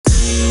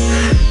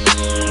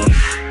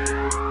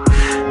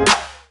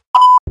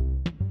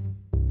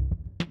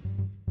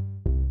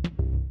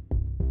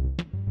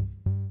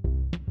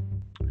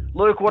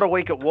Luke, what a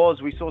week it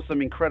was. We saw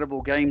some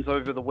incredible games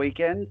over the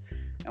weekend.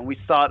 And we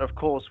start, of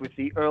course, with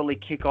the early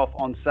kickoff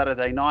on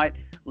Saturday night,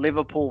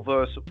 Liverpool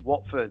versus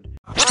Watford.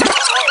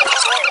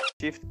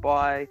 Shift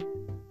by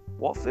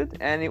Watford,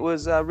 and it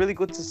was really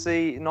good to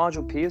see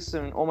Nigel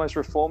Pearson almost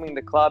reforming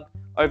the club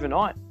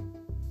overnight.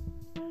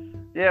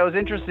 Yeah, it was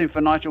interesting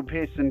for Nigel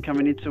Pearson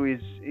coming into his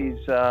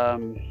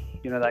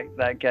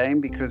that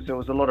game, because there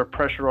was a lot of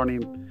pressure on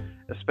him,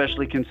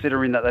 especially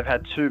considering that they've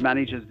had two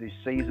managers this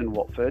season,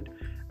 Watford.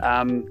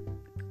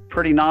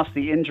 Pretty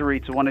nasty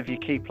injury to one of your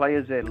key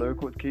players there,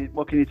 Luke. What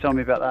can you tell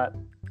me about that?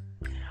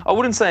 I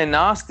wouldn't say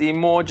nasty,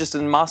 more just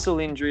a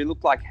muscle injury. It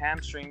looked like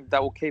hamstring that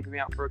will keep him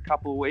out for a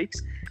couple of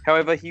weeks.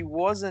 However, he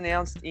was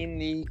announced in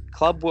the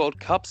Club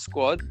World Cup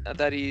squad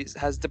that he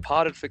has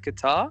departed for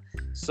Qatar.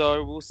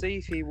 So we'll see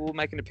if he will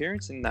make an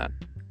appearance in that.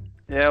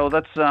 Yeah, well,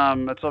 that's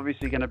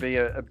obviously going to be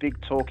a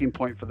big talking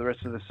point for the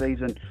rest of the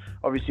season.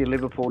 Obviously,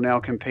 Liverpool now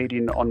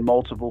competing on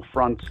multiple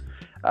fronts.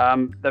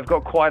 They've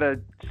got quite a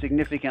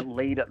significant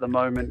lead at the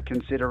moment,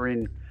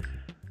 considering,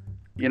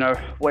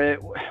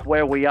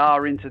 where we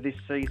are into this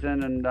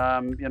season,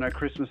 and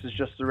Christmas is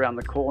just around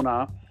the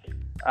corner.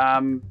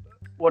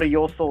 What are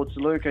your thoughts,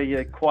 Luke? Are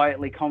you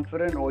quietly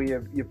confident, or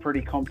you're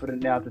pretty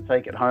confident now to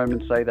take it home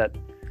and say that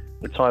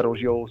the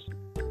title's yours?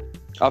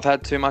 I've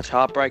had too much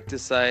heartbreak to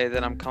say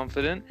that I'm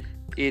confident.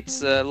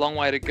 It's a long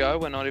way to go.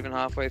 We're not even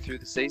halfway through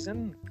the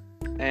season.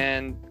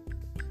 And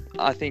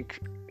I think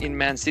in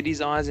Man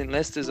City's eyes, in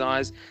Leicester's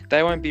eyes,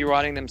 they won't be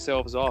writing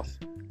themselves off.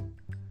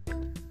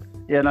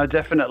 Yeah, no,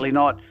 definitely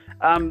not.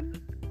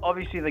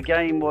 Obviously, the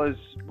game was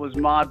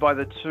marred by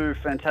the two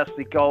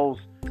fantastic goals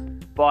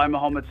by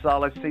Mohamed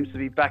Salah. Seems to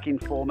be back in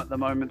form at the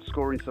moment,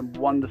 scoring some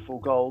wonderful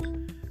goals.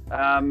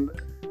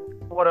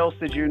 What else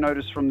did you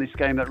notice from this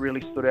game that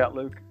really stood out,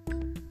 Luke?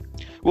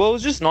 Well, it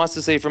was just nice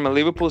to see from a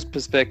Liverpool's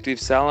perspective,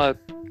 Salah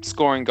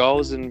scoring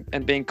goals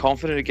and being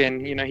confident again.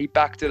 He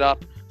backed it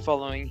up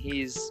following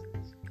his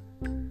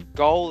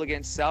goal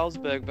against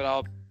Salzburg, but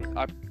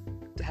I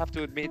have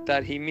to admit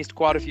that he missed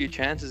quite a few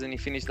chances and he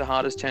finished the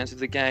hardest chance of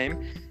the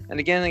game. And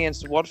again,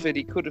 against Watford,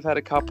 he could have had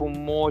a couple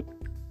more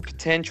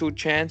potential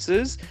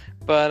chances,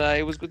 but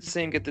it was good to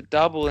see him get the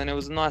double, and it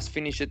was a nice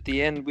finish at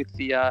the end with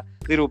the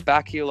little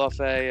back heel off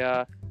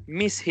a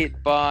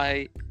miss-hit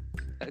by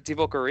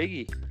Divock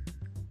Origi.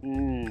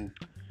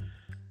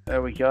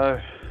 There we go.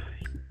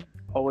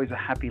 Always a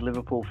happy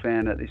Liverpool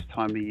fan at this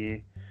time of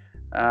year.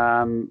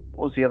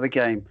 What was the other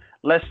game?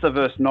 Leicester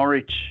versus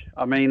Norwich.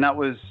 I mean,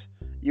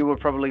 you were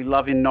probably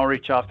loving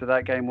Norwich after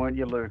that game, weren't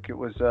you, Luke? It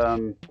was,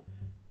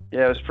 it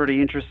was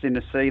pretty interesting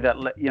to see that,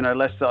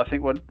 Leicester, I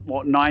think,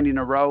 what 9 in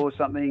a row or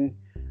something,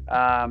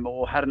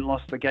 or hadn't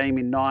lost a game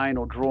in 9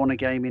 or drawn a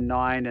game in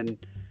 9,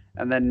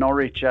 and then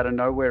Norwich out of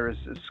nowhere has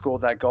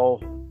scored that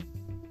goal.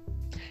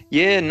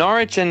 Yeah,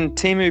 Norwich and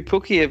Timu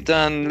Pukki have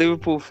done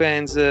Liverpool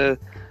fans a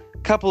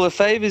couple of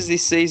favours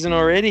this season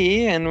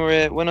already, and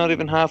we're not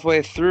even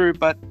halfway through.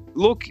 But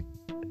look,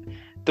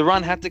 the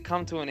run had to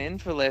come to an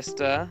end for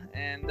Leicester,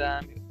 and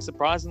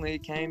surprisingly,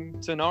 it came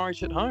to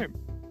Norwich at home.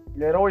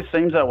 Yeah, it always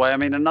seems that way. I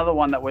mean, another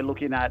one that we're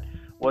looking at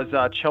was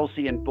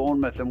Chelsea and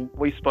Bournemouth, and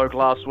we spoke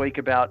last week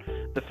about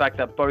the fact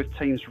that both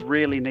teams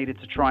really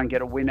needed to try and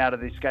get a win out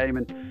of this game,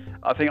 and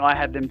I think I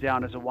had them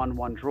down as a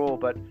 1-1 draw,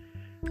 but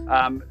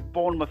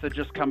Bournemouth had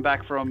just come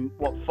back from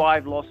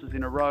 5 losses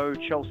in a row.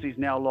 Chelsea's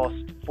now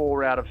lost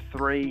 4 out of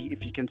 3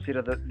 if you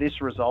consider this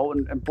result,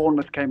 and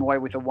Bournemouth came away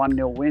with a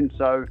 1-0 win.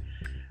 So,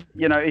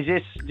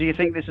 do you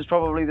think this is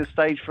probably the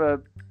stage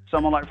for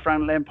someone like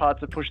Frank Lampard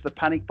to push the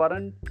panic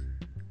button?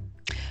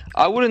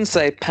 I wouldn't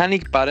say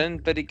panic button,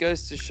 but it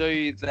goes to show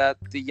you that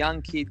the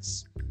young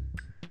kids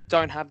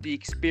don't have the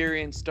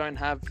experience, don't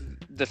have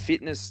the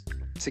fitness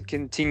to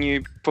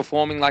continue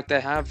performing like they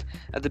have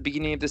at the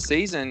beginning of the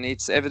season.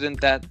 It's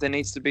evident that there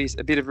needs to be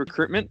a bit of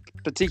recruitment,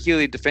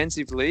 particularly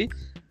defensively,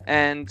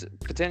 and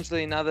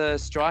potentially another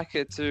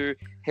striker to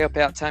help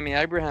out Tammy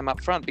Abraham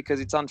up front, because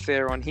it's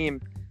unfair on him,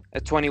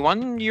 a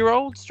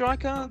 21-year-old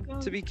striker,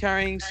 to be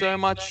carrying so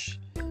much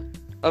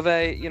of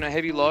a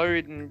heavy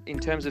load in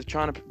terms of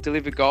trying to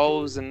deliver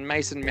goals, and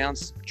Mason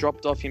Mount's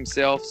dropped off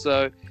himself.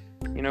 So,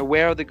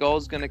 where are the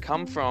goals going to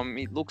come from?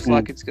 It looks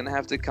like it's going to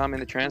have to come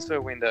in the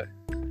transfer window.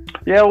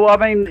 Yeah, well, I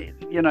mean,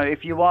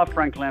 if you are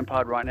Frank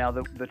Lampard right now,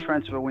 the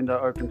transfer window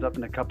opens up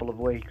in a couple of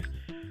weeks.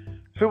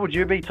 Who would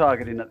you be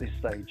targeting at this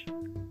stage?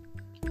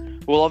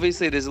 Well,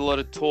 obviously, there's a lot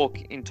of talk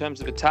in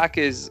terms of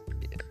attackers.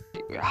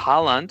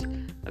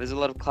 Haaland, there's a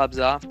lot of clubs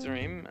after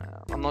him.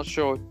 I'm not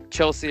sure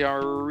Chelsea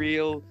are a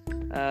real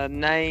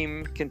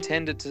name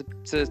contender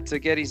to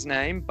get his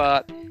name,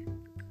 but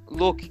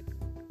look,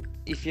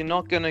 if you're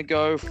not going to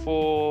go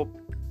for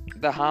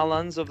the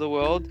Haalands of the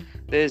world,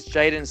 there's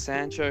Jadon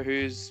Sancho,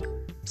 who's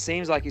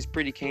seems like he's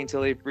pretty keen to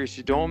leave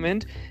Borussia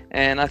Dortmund,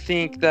 and I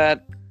think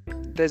that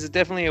there's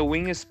definitely a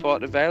winger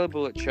spot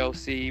available at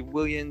Chelsea.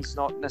 Williams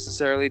not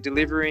necessarily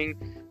delivering.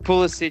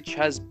 Pulisic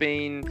has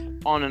been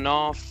on and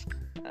off.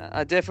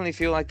 I definitely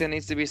feel like there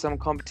needs to be some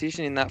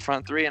competition in that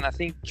front three, and I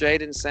think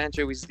Jadon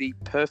Sancho is the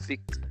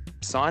perfect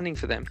signing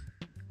for them.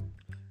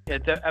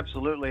 Yeah,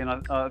 absolutely. And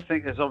I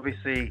think there's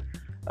obviously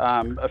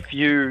a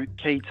few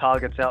key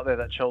targets out there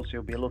that Chelsea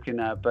will be looking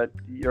at. But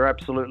you're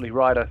absolutely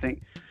right. I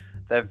think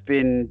they've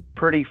been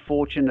pretty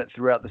fortunate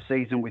throughout the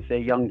season with their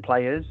young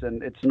players.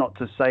 And it's not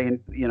to say,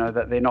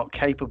 that they're not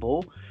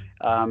capable.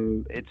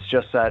 It's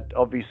just that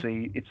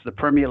obviously it's the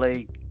Premier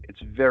League.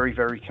 It's very,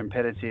 very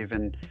competitive.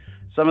 And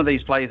some of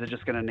these players are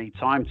just going to need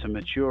time to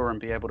mature and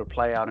be able to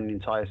play out an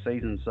entire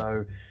season.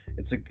 So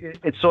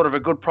it's sort of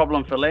a good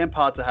problem for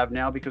Lampard to have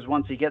now, because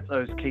once he gets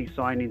those key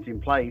signings in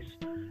place,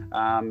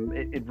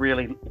 it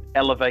really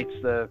elevates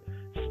the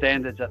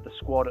standards at the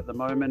squad at the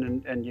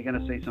moment, and you're going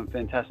to see some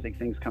fantastic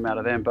things come out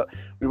of them. But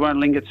we won't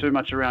linger too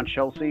much around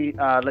Chelsea.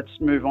 Let's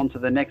move on to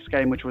the next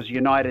game, which was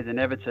United and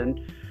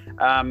Everton.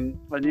 And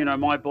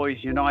my boys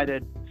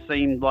United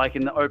seemed like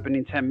in the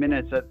opening 10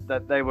 minutes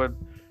that they were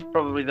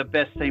probably the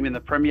best team in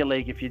the Premier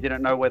League if you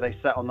didn't know where they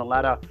sat on the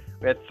ladder.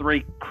 We had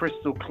 3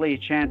 crystal clear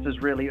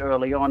chances really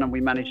early on, and we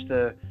managed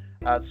to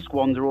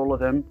squander all of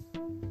them.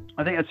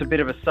 I think that's a bit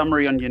of a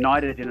summary on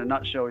United in a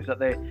nutshell, is that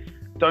they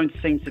don't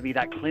seem to be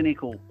that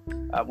clinical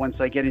once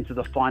they get into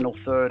the final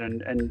third.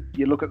 And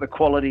you look at the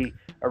quality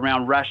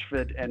around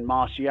Rashford and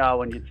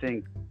Martial, and you'd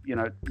think,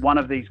 one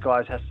of these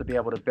guys has to be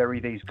able to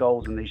bury these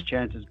goals and these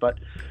chances. But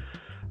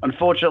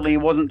unfortunately,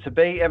 it wasn't to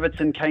be.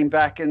 Everton came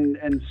back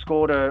and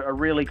scored a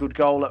really good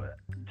goal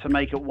to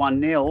make it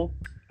 1-0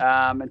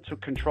 and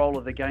took control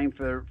of the game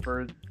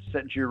for a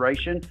set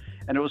duration.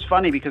 And it was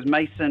funny because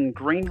Mason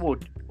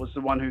Greenwood was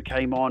the one who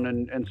came on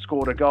and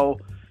scored a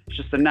goal. It's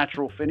just a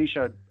natural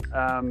finisher.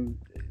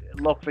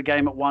 Locked the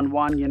game at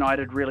 1-1.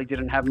 United really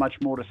didn't have much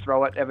more to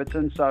throw at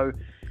Everton. So,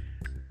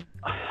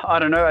 I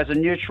don't know, as a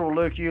neutral,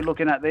 Luke, you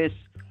looking at this,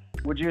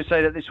 would you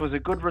say that this was a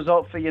good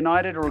result for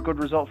United or a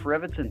good result for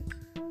Everton?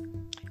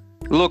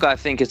 Look, I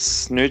think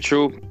it's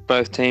neutral.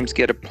 Both teams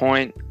get a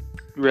point.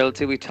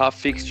 Relatively tough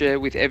fixture,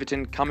 with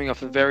Everton coming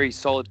off a very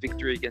solid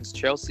victory against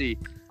Chelsea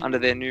under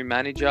their new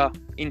manager,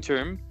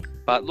 interim,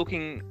 but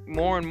looking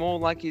more and more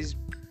like he's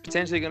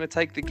potentially going to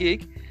take the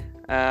gig.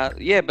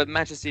 But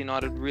Manchester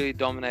United really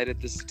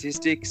dominated the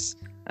statistics.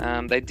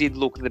 They did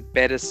look the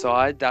better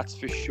side, that's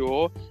for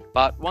sure.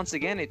 But once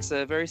again, it's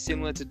very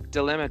similar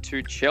dilemma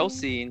to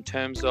Chelsea in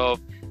terms of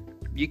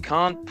you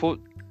can't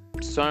put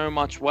so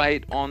much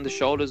weight on the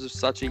shoulders of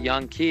such a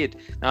young kid.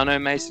 Now, I know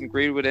Mason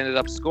Greenwood ended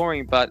up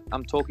scoring, but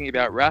I'm talking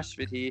about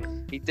Rashford here.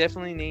 He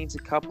definitely needs a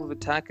couple of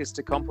attackers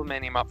to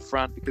complement him up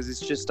front, because it's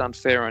just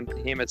unfair on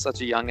him at such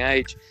a young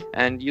age.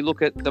 And you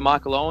look at the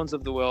Michael Owens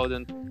of the world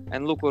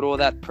and look what all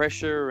that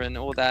pressure and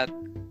all that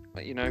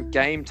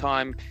game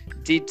time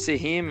did to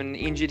him and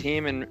injured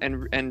him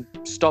and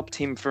stopped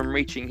him from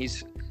reaching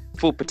his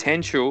full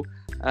potential.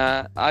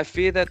 I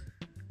fear that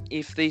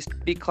if these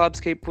big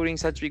clubs keep putting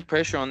such big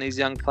pressure on these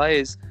young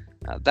players,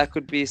 that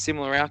could be a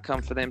similar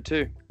outcome for them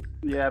too.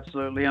 Yeah,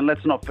 absolutely. And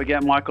let's not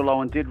forget, Michael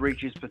Owen did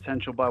reach his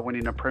potential by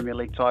winning a Premier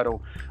League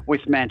title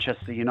with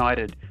Manchester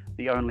United,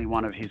 the only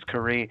one of his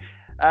career.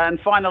 And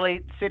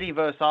finally, City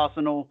versus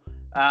Arsenal.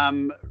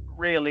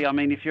 Really, I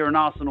mean, if you're an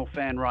Arsenal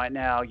fan right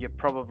now, you're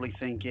probably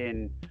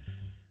thinking,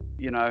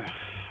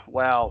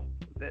 wow,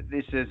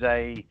 this is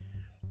a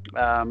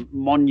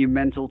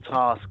monumental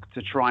task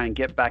to try and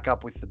get back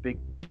up with the big.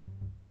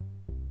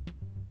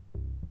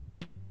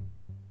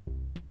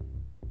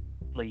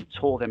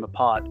 Tore them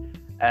apart.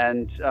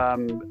 And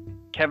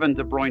Kevin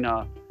De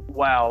Bruyne,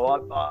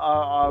 wow,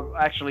 I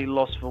actually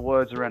lost for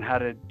words around how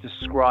to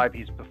describe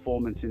his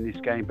performance in this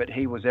game, but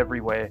he was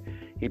everywhere.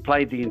 He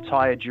played the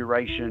entire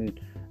duration,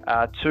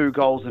 2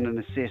 goals and an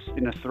assist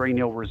in a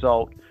 3-0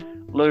 result.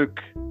 Luke,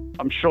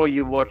 I'm sure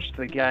you watched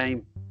the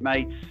game,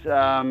 mates.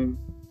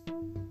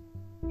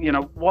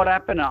 What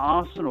happened at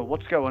Arsenal?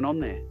 What's going on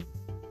there?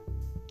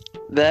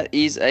 That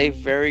is a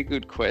very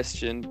good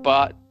question,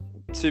 but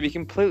to be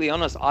completely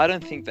honest, I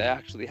don't think they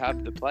actually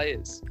have the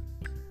players.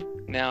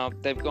 Now,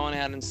 they've gone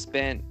out and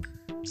spent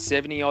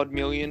 70-odd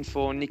million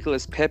for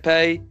Nicolas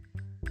Pepe.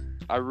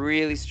 I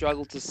really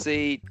struggle to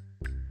see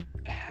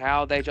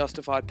how they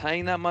justified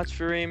paying that much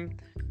for him.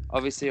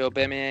 Obviously,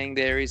 Aubameyang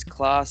there is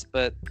class,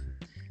 but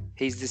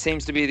he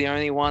seems to be the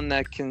only one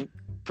that can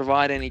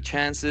provide any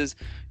chances.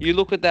 You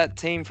look at that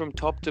team from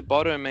top to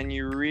bottom and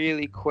you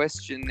really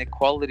question the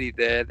quality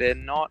there. They're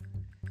not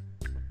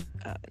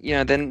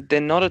they're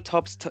not a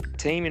top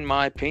team in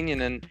my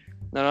opinion, and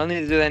not only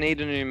do they need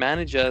a new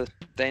manager,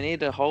 they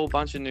need a whole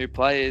bunch of new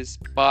players.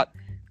 But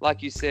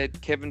like you said,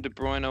 Kevin De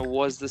Bruyne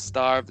was the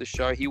star of the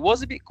show. He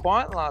was a bit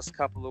quiet the last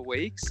couple of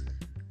weeks,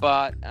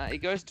 but it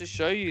goes to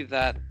show you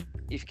that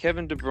if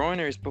Kevin De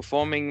Bruyne is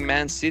performing,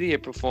 Man City are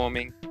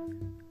performing.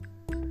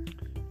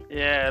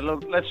 Yeah,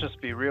 look, let's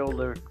just be real,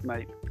 Luke,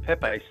 mate.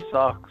 Pepe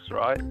sucks,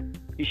 right?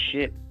 He's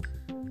shit.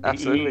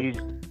 Absolutely.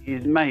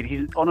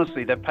 He's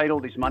honestly, they've paid all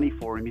this money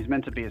for him. He's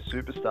meant to be a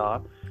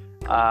superstar,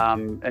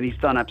 and he's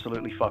done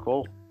absolutely fuck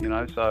all,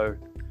 so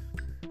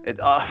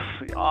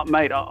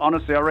mate,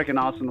 honestly, I reckon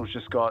Arsenal's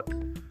just got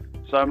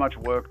so much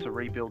work to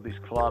rebuild this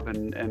club,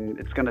 and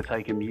it's going to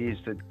take them years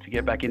to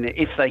get back in there,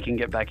 if they can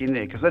get back in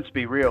there. Because let's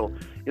be real,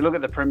 you look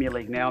at the Premier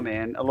League now,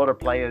 man, a lot of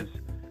players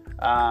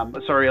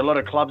A lot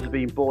of clubs are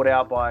being bought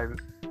out by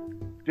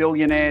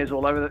billionaires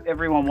all over.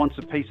 Everyone wants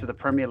a piece of the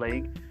Premier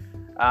League.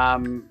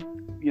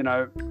 You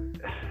know,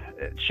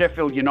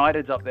 Sheffield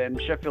United's up there,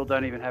 and Sheffield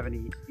don't even have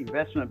any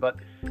investment. But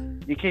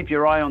you keep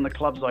your eye on the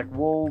clubs like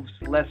Wolves,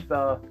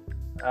 Leicester,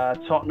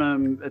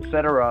 Tottenham,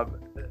 etc.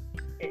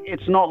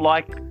 It's not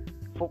like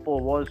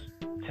football was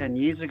 10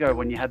 years ago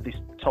when you had this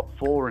top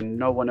four and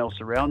no one else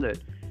around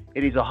it.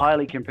 It is a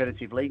highly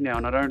competitive league now,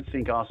 and I don't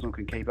think Arsenal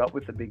can keep up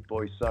with the big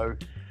boys. So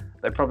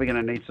they're probably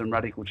going to need some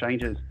radical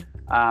changes.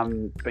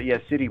 But yeah,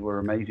 City were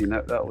amazing.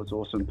 That was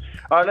awesome.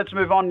 All right, let's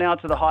move on now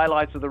to the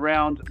highlights of the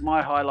round.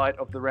 My highlight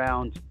of the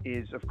round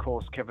is, of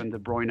course, Kevin De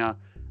Bruyne.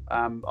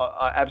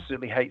 I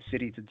absolutely hate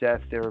City to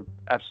death. They're an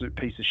absolute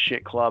piece of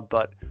shit club,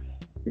 but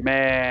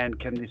man,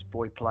 can this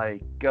boy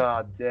play.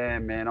 God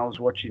damn, man. I was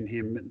watching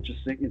him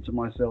just thinking to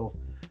myself,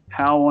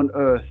 how on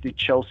earth did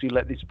Chelsea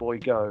let this boy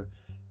go?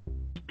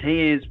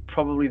 He is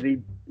probably the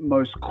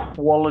most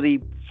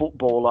quality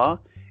footballer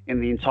in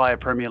the entire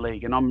Premier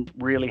League, and I'm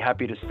really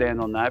happy to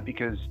stand on that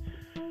because,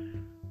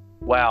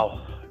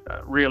 wow,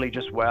 really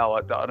just wow.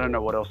 I don't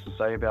know what else to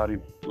say about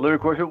him.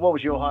 Luke, what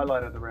was your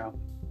highlight of the round?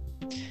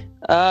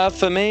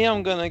 For me,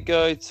 I'm going to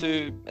go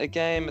to a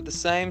game at the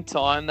same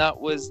time. That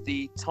was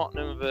the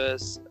Tottenham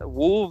versus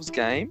Wolves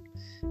game.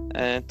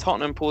 And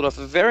Tottenham pulled off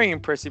a very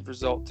impressive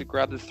result to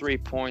grab the 3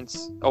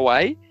 points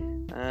away.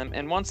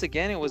 And once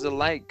again, it was a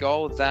late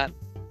goal that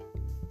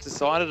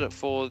decided it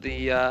for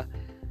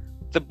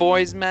the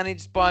boys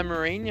managed by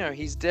Mourinho.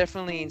 He's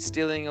definitely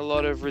instilling a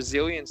lot of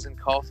resilience and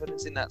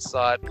confidence in that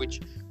side,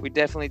 which we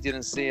definitely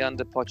didn't see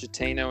under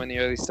Pochettino in the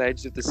early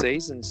stages of the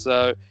season.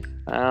 So,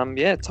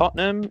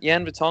 Tottenham,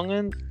 Jan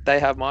Vertonghen, they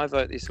have my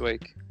vote this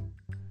week.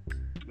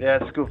 Yeah,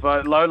 it's a good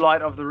vote. Low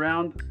light of the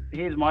round.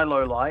 Here's my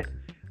low light.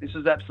 This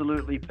is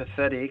absolutely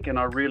pathetic, and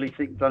I really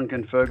think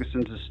Duncan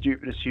Ferguson's the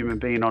stupidest human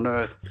being on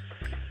earth.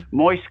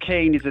 Moise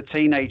Kean is a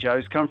teenager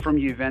who's come from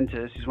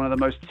Juventus. He's one of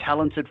the most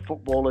talented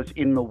footballers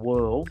in the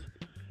world.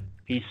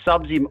 He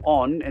subs him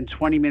on, and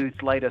 20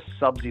 minutes later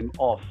subs him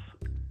off.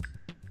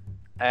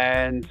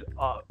 And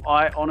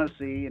I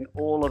honestly, in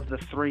all of the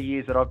 3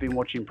 years that I've been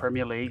watching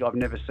Premier League, I've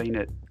never seen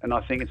it. And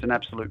I think it's an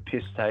absolute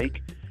piss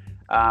take.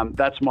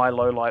 That's my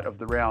low light of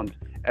the round.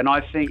 And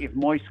I think if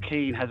Moise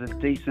Kean has a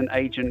decent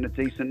agent, a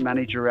decent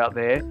manager out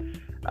there,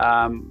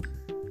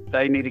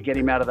 they need to get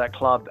him out of that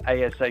club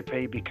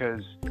ASAP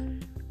because,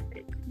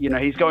 you know,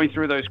 he's going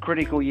through those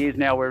critical years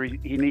now where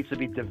he needs to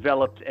be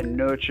developed and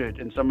nurtured,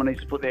 and someone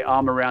needs to put their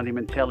arm around him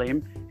and tell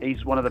him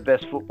he's one of the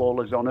best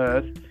footballers on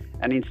earth,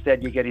 and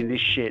instead you're getting this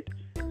shit.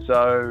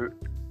 So,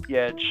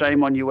 yeah,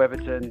 shame on you,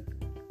 Everton.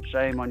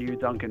 Shame on you,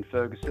 Duncan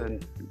Ferguson.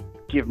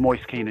 Give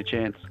Moise Kean a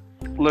chance.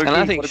 Luke, and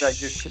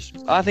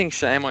I think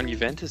shame on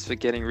Juventus for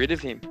getting rid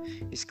of him.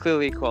 He's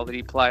clearly a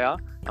quality player.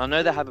 I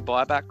know they have a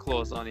buyback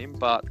clause on him,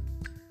 but...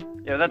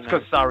 Yeah, that's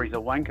because Sarri's a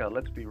wanker,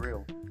 let's be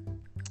real.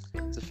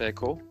 It's a fair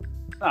call.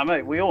 No,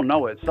 mate, we all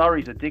know it.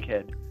 Sarri's a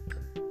dickhead.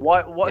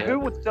 Who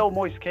would sell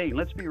Moise Kean?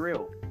 Let's be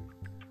real.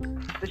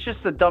 It's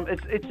just a dumb...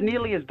 It's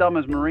nearly as dumb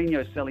as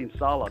Mourinho selling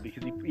Salah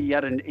because he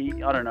had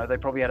I don't know, they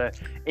probably had an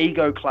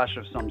ego clash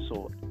of some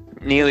sort.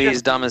 Nearly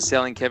as dumb as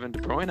selling Kevin De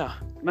Bruyne.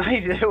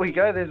 Mate, there we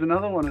go. There's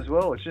another one as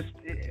well. It's just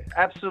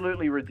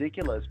absolutely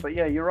ridiculous. But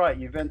yeah, you're right.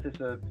 Juventus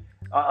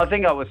I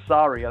think I was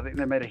sorry. I think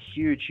they made a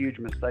huge, huge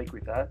mistake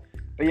with that.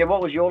 But yeah,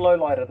 what was your low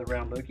light of the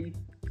round, Lukey?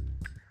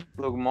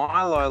 Look,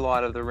 my low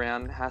light of the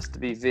round has to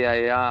be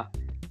VAR.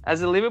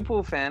 As a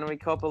Liverpool fan, we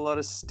cop a lot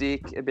of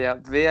stick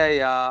about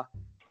VAR,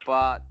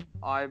 but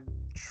I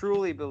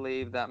truly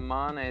believe that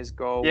Mane's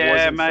goal was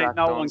in fact onside. Yeah, mate,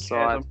 no one cares.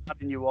 I'm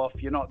cutting you off.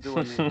 You're not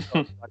doing this.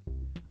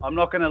 I'm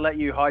not going to let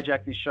you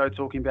hijack this show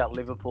talking about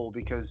Liverpool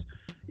because,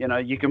 you know,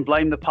 you can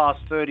blame the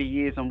past 30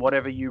 years on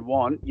whatever you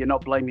want. You're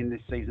not blaming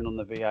this season on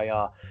the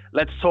VAR.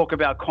 Let's talk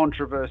about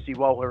controversy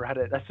while we're at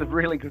it. That's a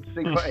really good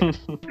segue.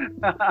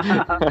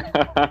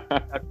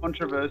 A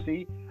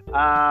controversy.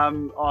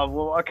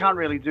 Well, I can't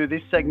really do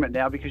this segment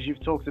now because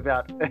you've talked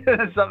about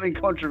something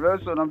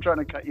controversial and I'm trying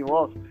to cut you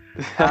off.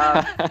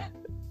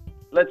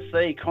 Let's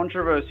see,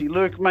 controversy.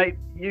 Luke, mate,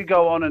 you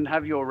go on and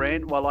have your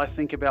rant while I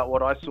think about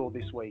what I saw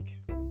this week.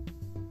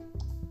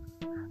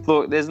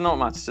 Look, there's not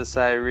much to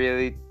say,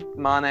 really.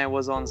 Mane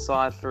was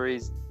onside for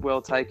his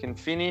well-taken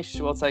finish,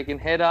 well-taken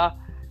header.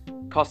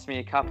 Cost me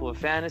a couple of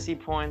fantasy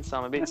points.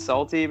 I'm a bit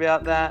salty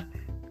about that.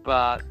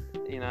 But,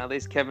 you know, at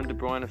least Kevin De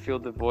Bruyne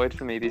filled the void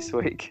for me this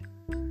week.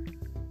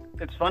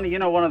 It's funny, you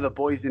know, one of the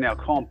boys in our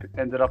comp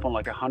ended up on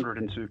like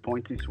 102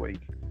 points this week.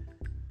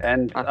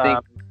 And,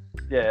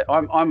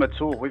 I'm a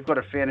tool. We've got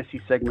a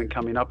fantasy segment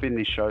coming up in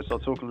this show, so I'll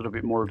talk a little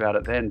bit more about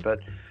it then.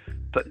 But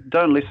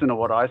don't listen to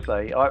what I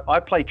say.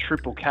 I played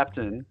triple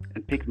captain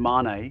and picked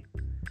Mane.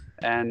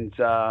 And,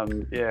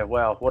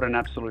 wow, what an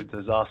absolute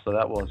disaster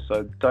that was.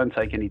 So don't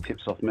take any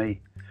tips off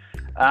me.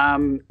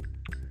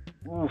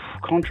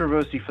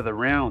 Controversy for the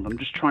round. I'm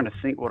just trying to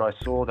think what I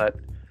saw that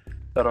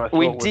I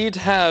thought did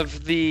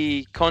have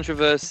the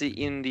controversy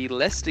in the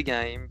Leicester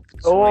game.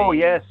 Oh,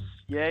 yes.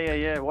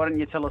 Yeah. Why don't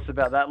you tell us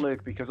about that,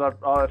 Luke? Because I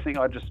think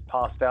I just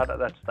passed out at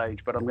that stage,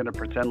 but I'm going to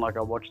pretend like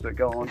I watched it.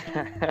 Go on.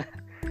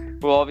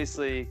 Well,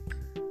 obviously,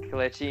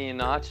 Kelechi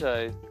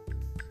Iheanacho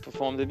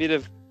performed a bit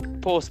of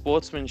poor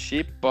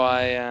sportsmanship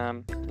by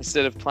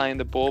instead of playing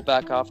the ball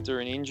back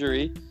after an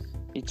injury,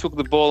 he took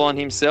the ball on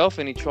himself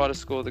and he tried to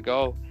score the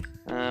goal,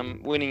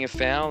 winning a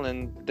foul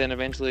and then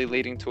eventually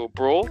leading to a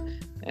brawl.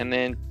 And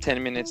then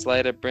 10 minutes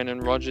later,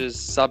 Brendan Rodgers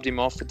subbed him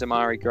off for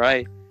Damari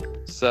Gray.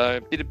 So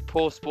a bit of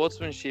poor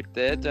sportsmanship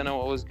there. Don't know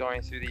what was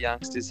going through the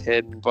youngster's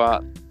head,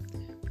 but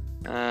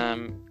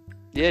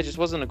it just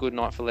wasn't a good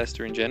night for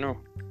Leicester in general.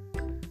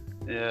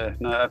 Yeah,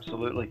 no,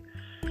 absolutely.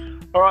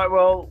 All right,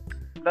 well,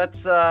 that's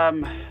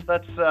time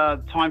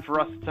for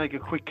us to take a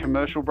quick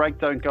commercial break.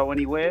 Don't go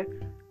anywhere.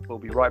 We'll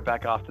be right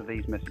back after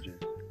these messages.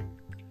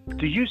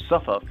 Do you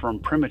suffer from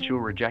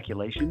premature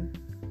ejaculation?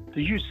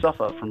 Do you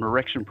suffer from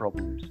erection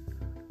problems?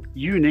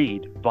 You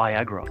need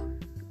Viagra.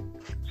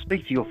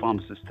 Speak to your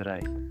pharmacist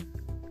today.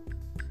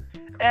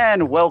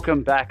 And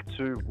welcome back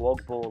to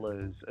Wog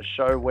Ballers, a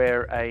show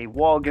where a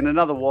wog and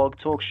another wog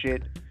talk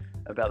shit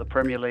about the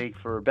Premier League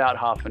for about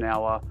half an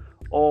hour,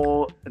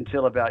 or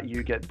until about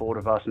you get bored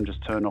of us and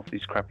just turn off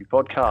this crappy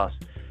podcast.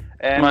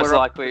 And most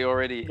likely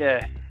already.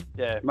 Yeah,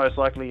 most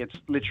likely it's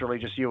literally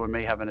just you and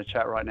me having a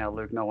chat right now,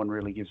 Luke. No one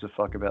really gives a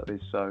fuck about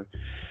this, so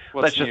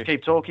let's just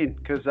keep talking,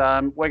 because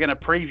we're going to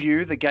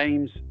preview the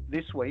games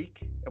this week,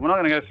 and we're not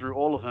going to go through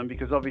all of them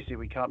because obviously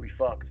we can't be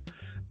fucked.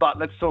 But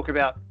let's talk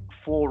about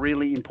 4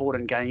 really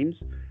important games.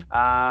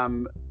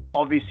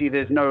 Obviously,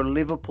 there's no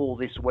Liverpool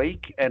this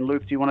week, and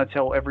Luke, do you want to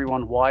tell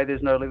everyone why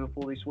there's no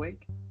Liverpool this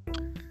week?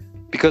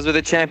 Because we're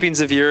the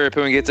champions of Europe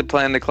and we get to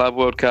play in the Club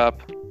World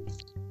Cup.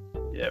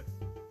 Yep.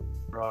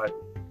 Right.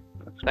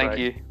 That's Thank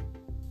great.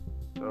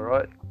 you. All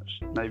right.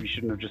 Maybe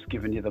shouldn't have just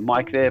given you the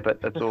mic there,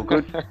 but that's all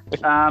good.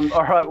 All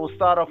right. We'll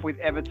start off with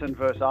Everton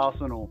versus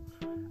Arsenal.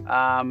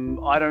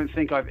 I don't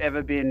think I've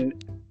ever been...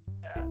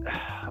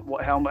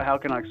 how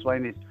can I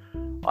explain this?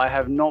 I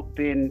have not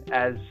been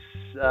as...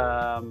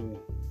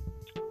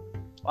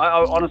 I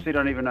honestly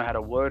don't even know how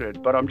to word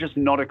it, but I'm just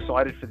not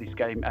excited for this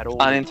game at all.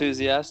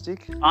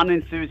 Unenthusiastic?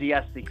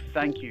 Unenthusiastic,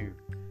 thank you.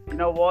 You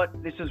know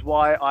what? This is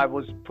why I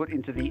was put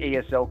into the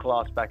ESL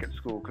class back at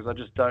school, because I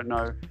just don't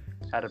know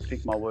how to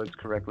pick my words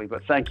correctly.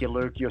 But thank you,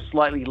 Luke. You're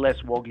slightly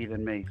less woggy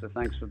than me, so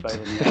thanks for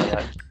bailing me out of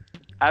that.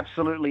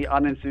 Absolutely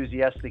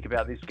unenthusiastic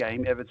about this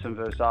game, Everton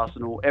versus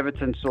Arsenal.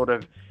 Everton sort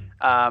of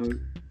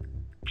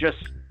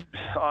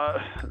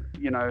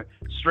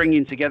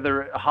stringing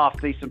together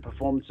half-decent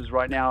performances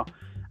right now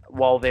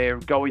while they're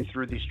going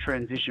through this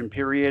transition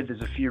period.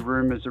 There's a few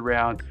rumours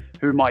around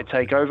who might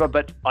take over,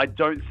 but I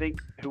don't think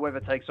whoever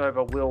takes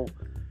over will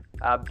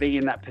be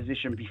in that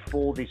position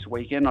before this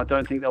weekend. I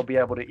don't think they'll be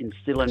able to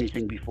instill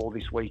anything before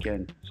this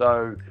weekend.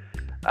 So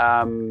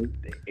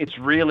it's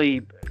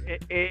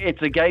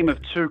a game of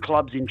 2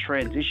 clubs in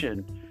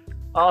transition.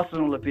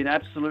 Arsenal have been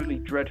absolutely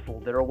dreadful.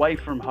 They're away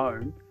from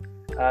home.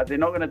 They're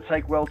not going to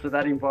take well to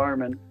that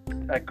environment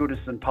at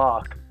Goodison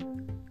Park.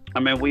 I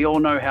mean, we all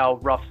know how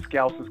rough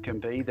Scousers can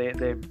be.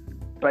 They're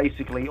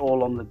basically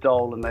all on the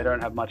dole and they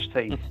don't have much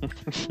teeth.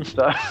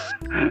 But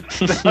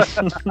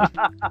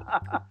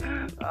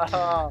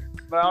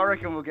I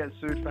reckon we'll get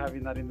sued for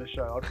having that in the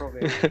show. I'd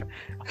probably...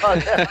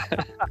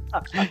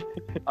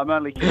 I'm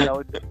only kidding.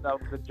 That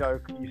was a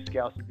joke, you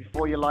Scousers.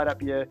 Before you light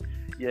up your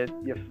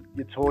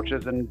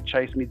torches and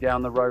chase me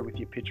down the road with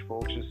your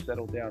pitchforks, just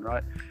settle down,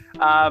 right?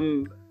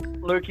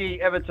 Lukey,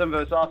 Everton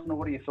versus Arsenal,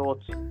 what are your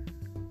thoughts?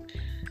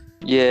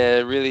 Yeah,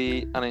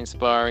 really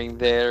uninspiring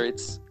there.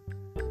 It's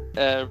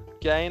a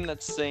game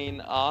that's seen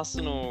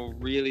Arsenal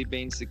really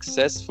being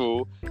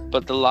successful,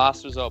 but the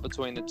last result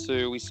between the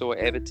two, we saw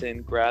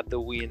Everton grab the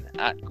win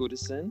at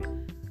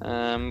Goodison.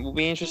 Will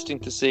be interesting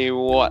to see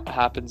what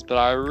happens, but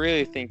I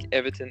really think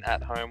Everton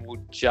at home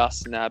will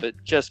just nab it,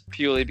 just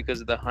purely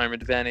because of the home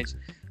advantage,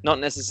 not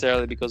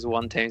necessarily because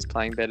one team's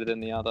playing better than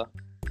the other.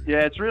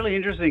 Yeah, it's really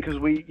interesting because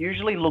we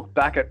usually look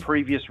back at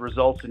previous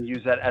results and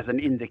use that as an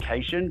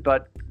indication,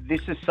 but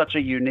this is such a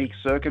unique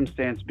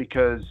circumstance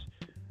because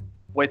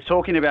we're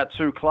talking about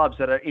 2 clubs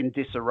that are in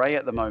disarray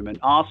at the moment.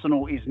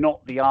 Arsenal is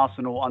not the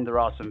Arsenal under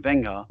Arsene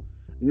Wenger,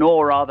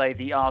 nor are they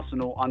the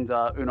Arsenal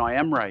under Unai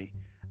Emery.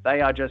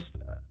 They are just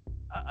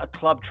a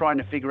club trying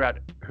to figure out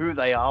who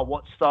they are,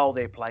 what style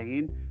they're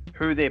playing,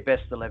 who their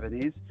best 11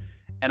 is.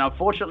 And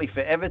unfortunately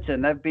for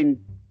Everton, they've been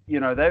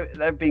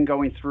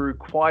going through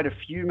quite a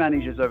few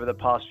managers over the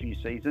past few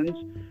seasons,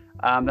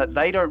 that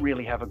they don't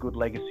really have a good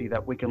legacy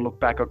that we can look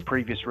back at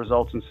previous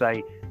results and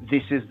say,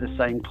 this is the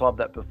same club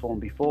that performed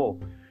before.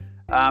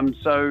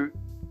 So,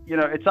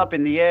 it's up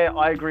in the air.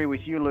 I agree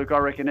with you, Luke. I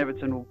reckon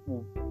Everton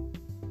will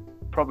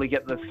probably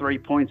get the 3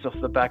 points off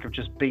the back of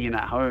just being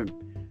at home.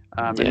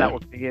 And that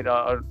would be it.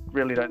 I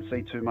really don't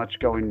see too much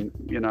going,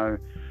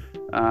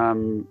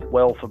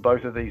 well for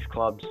both of these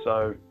clubs.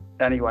 So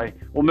anyway,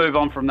 we'll move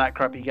on from that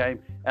crappy game.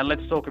 And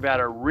let's talk about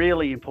a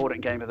really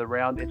important game of the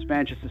round. It's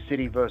Manchester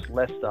City versus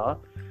Leicester.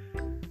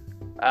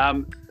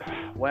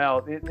 Wow,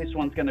 this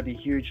one's going to be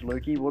huge,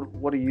 Lukey.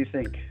 What do you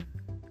think?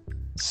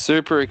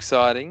 Super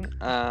exciting.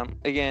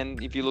 Again,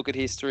 if you look at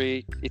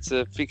history, it's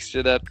a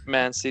fixture that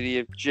Man City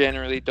have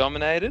generally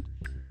dominated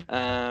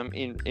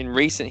in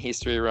recent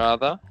history,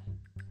 rather.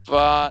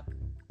 But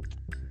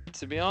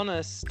to be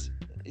honest,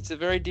 it's a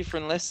very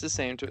different Leicester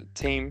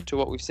team to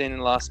what we've seen in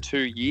the last 2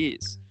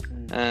 years.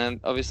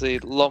 Obviously,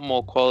 a lot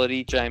more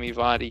quality. Jamie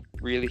Vardy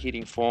really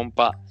hitting form,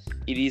 but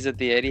it is at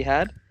the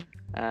Etihad.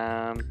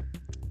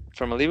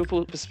 From a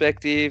Liverpool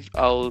perspective,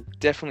 I'll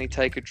definitely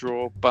take a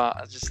draw, but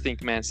I just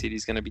think Man City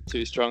is going to be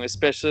too strong,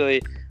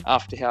 especially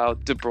after how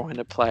De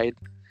Bruyne played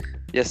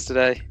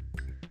yesterday.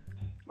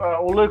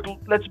 Well, look,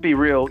 let's be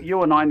real.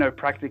 You and I know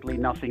practically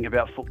nothing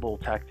about football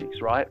tactics,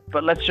 right?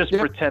 But let's just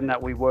pretend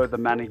that we were the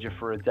manager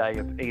for a day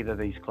of either of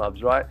these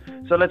clubs, right?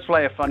 So let's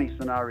play a funny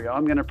scenario.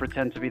 I'm going to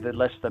pretend to be the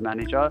Leicester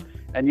manager,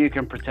 and you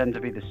can pretend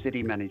to be the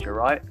City manager,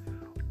 right?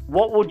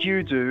 What would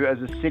you do as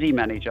a City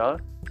manager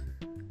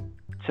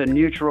to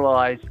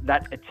neutralise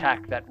that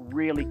attack, that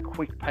really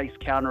quick-paced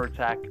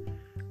counter-attack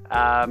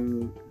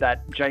that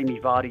Jamie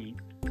Vardy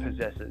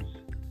possesses?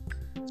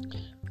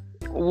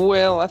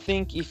 Well, I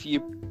think if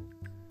you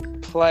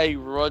play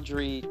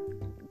Rodri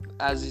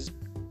as is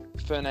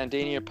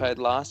Fernandinho played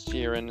last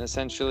year and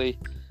essentially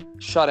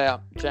shut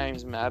out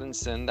James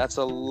Maddison, that's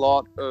a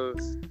lot of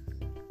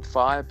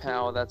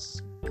firepower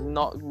that's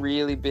not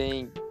really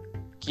being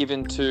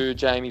given to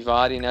Jamie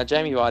Vardy. Now,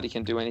 Jamie Vardy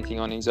can do anything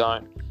on his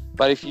own,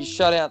 but if you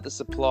shut out the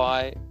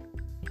supply,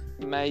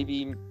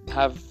 maybe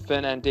have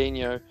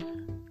Fernandinho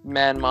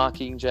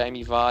man-marking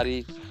Jamie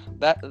Vardy,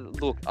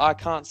 look, I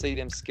can't see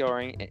them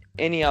scoring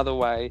any other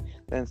way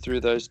than through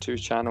those two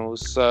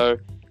channels. So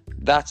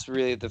that's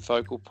really the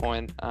focal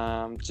point,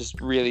 just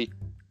really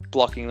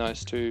blocking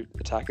those two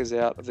attackers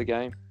out of the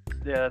game.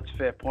 Yeah, that's a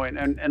fair point.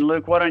 And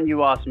Luke, why don't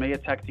you ask me a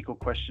tactical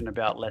question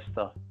about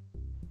Leicester?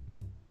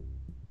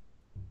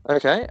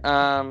 Okay.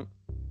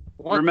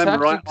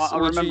 Remember, I'm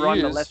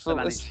the Leicester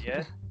manager,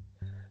 yeah?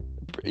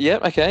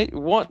 Yep, okay.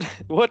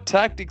 What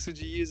tactics would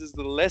you use as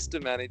the Leicester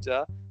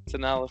manager to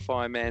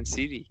nullify Man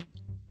City?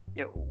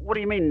 Yeah, what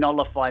do you mean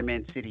nullify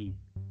Man City?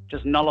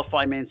 Just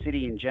nullify Man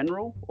City in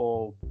general,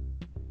 or?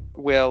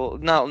 Well,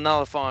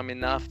 nullify them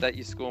enough that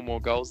you score more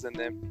goals than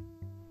them.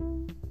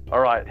 All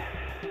right.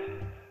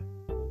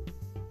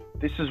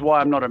 This is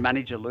why I'm not a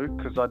manager, Luke,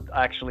 because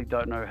I actually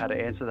don't know how to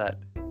answer that.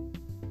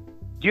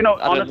 Do you know?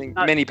 I don't think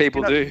many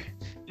people do.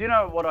 Do you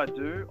know what I'd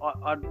do?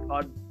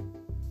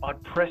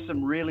 I'd press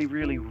them really,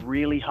 really,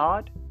 really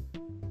hard.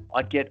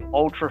 I'd get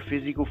ultra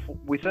physical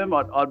with them.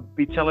 I'd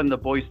be telling the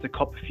boys to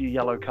cop a few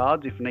yellow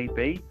cards if need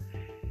be.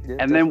 Yeah,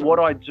 and then what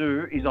I'd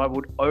do is I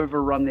would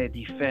overrun their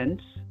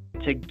defence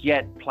to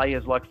get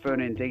players like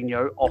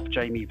Fernandinho off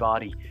Jamie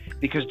Vardy.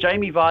 Because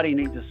Jamie Vardy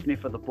needs a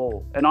sniff of the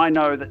ball. And I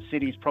know that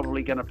City's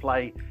probably going to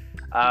play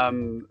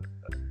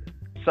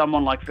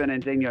someone like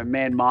Fernandinho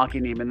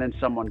man-marking him and then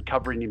someone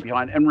covering him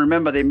behind. And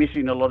remember, they're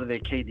missing a lot of their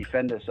key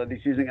defenders, so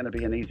this isn't going to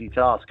be an easy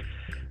task.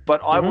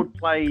 But I would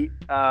play...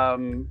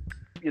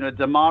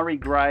 Damari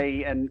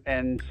Gray and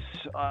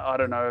I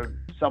don't know,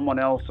 someone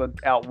else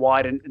out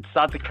wide and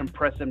start to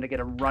compress them to get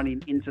them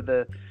running into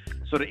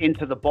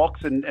the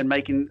box and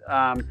making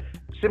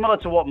similar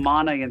to what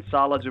Mane and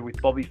Salah do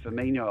with Bobby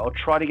Firmino. I'll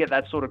try to get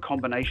that sort of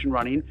combination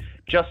running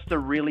just to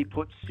really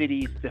put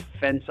City's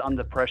defence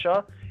under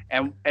pressure.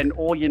 And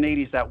all you need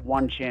is that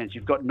one chance.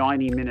 You've got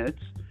 90 minutes.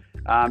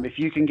 If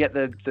you can get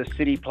the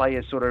City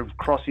players sort of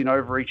crossing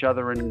over each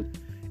other and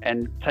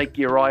take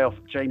your eye off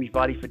Jamie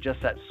Vardy for just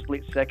that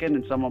split second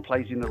and someone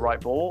plays in the right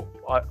ball,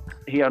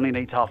 he only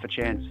needs half a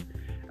chance.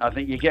 I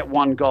think you get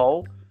one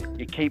goal,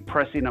 you keep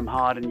pressing them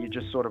hard and you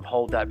just sort of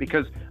hold that.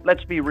 Because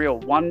let's be real,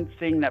 one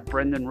thing that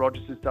Brendan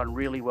Rodgers has done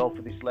really well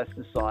for this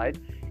Leicester side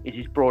is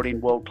he's brought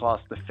in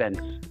world-class defence.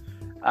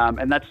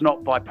 And that's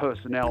not by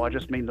personnel, I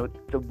just mean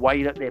the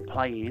way that they're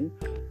playing,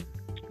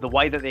 the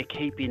way that they're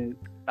keeping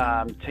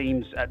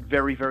teams at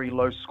very, very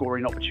low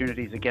scoring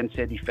opportunities against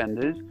their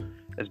defenders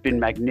has been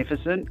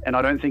magnificent, and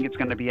I don't think it's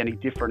going to be any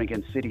different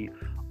against City.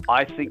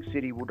 I think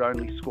City would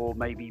only score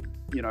maybe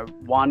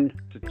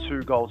 1 to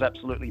 2 goals,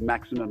 absolutely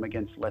maximum,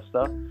 against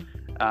Leicester,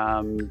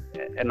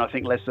 and I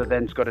think Leicester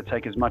then's got to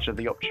take as much of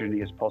the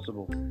opportunity as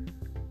possible.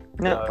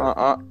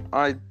 No,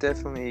 I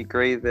definitely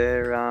agree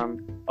there.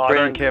 I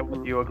don't care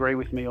whether you agree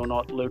with me or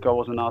not, Luke. I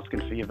wasn't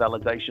asking for your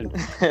validation.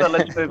 So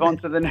let's move on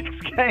to the next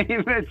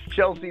game. It's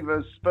Chelsea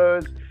versus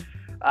Spurs.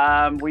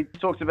 We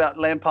talked about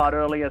Lampard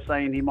earlier,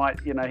 saying he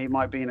might be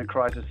in a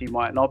crisis, he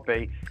might not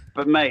be.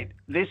 But mate,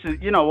 this is,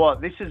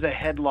 this is a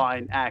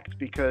headline act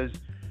because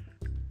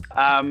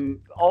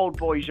old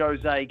boy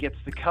Jose gets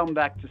to come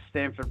back to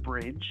Stamford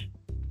Bridge,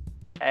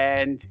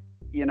 and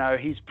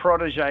his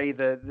protege,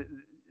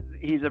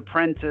 his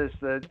apprentice,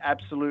 the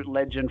absolute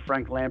legend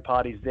Frank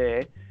Lampard is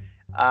there.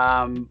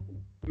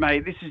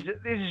 Mate, this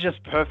is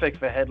just perfect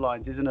for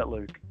headlines, isn't it,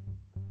 Luke?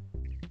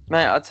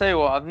 Mate, I'll tell you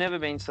what, I've never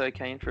been so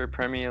keen for a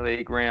Premier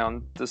League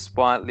round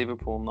despite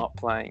Liverpool not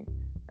playing.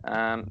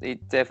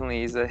 It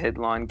definitely is a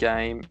headline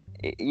game.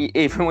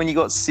 Even when you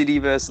got City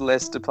versus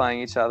Leicester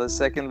playing each other,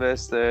 second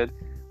versus third,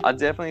 I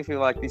definitely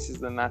feel like this is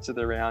the match of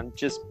the round,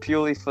 just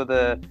purely for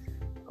the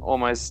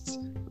almost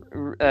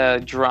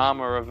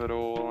drama of it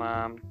all.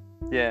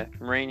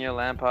 Mourinho,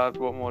 Lampard,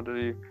 what more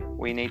do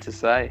we need to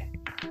say?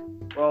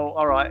 Well,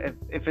 all right.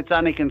 If it's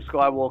Anakin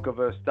Skywalker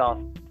versus Darth,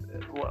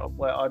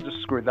 well, I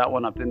just screwed that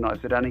one up, didn't I? I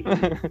said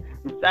Anakin.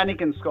 It's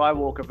Anakin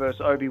Skywalker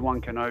versus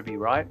Obi-Wan Kenobi,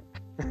 right?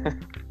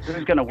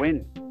 Who's going to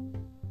win?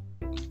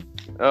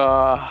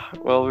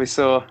 Well, we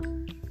saw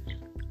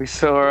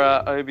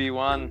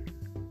Obi-Wan.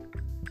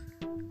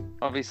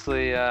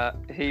 Obviously,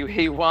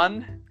 he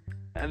won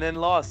and then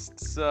lost.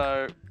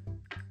 So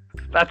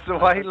that's the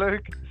way,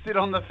 Luke. Sit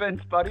on the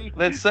fence, buddy.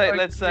 Let's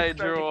say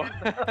draw.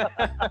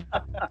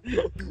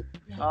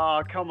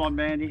 Oh, come on,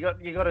 man! You got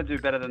to do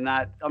better than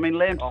that. I mean,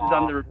 Lamps is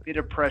under a bit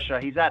of pressure.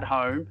 He's at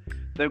home.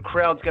 The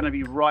crowd's going to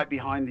be right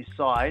behind his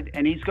side,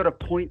 and he's got a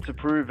point to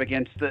prove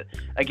against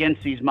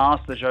his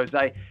master,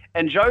 Jose.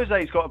 And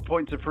Jose's got a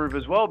point to prove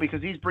as well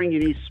because he's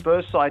bringing his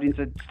Spurs side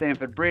into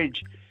Stamford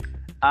Bridge,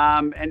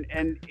 and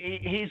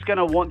he's going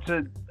to want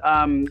to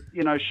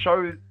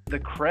show the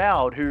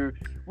crowd who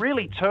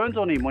really turned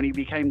on him when he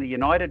became the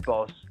United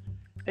boss.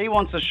 He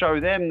wants to show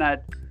them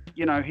that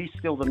he's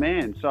still the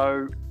man.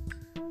 So.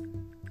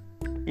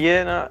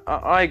 Yeah, no,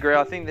 I agree.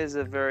 I think there's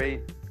a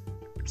very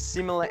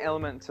similar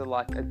element to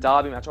like a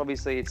derby match.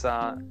 Obviously, it's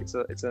a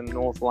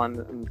North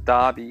London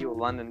derby or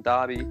London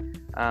derby,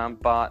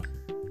 but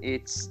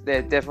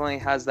there definitely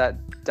has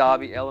that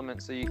derby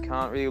element. So you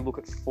can't really look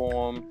at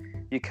form.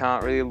 You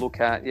can't really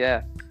look at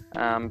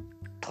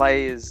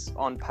players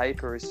on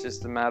paper. It's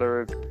just a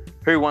matter of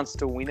who wants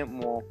to win it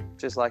more,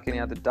 just like any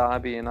other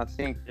derby. And I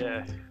think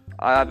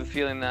I have a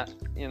feeling that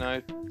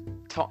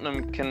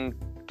Tottenham can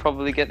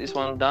probably get this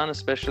one done,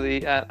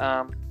 especially at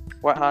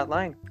White Hart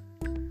Lane.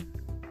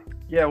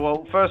 Yeah,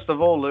 well, first of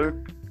all, Luke,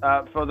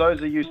 for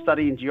those of you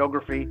studying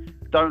geography,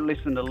 don't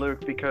listen to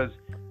Luke because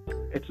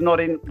it's not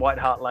in White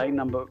Hart Lane.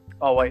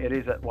 It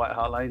is at White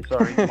Hart Lane.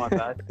 Sorry, my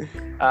bad.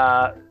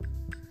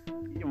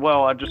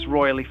 Well, I just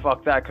royally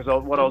fucked that because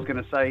what I was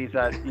going to say is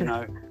that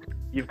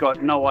you've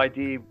got no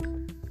idea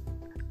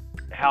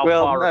how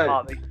far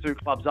apart these two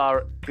clubs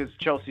are because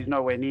Chelsea's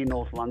nowhere near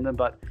North London,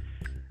 but.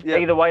 Yeah.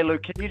 Either way,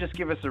 Luke, can you just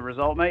give us a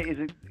result, mate? Is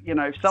it,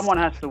 if someone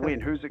has to win,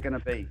 who's it going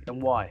to be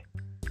and why?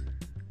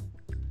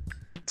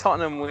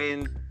 Tottenham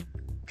win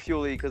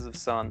purely because of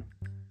Son.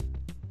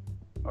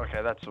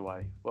 Okay, that's the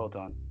way. Well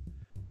done.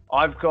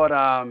 I've got,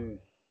 I'm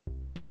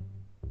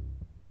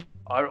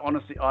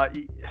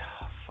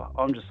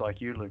just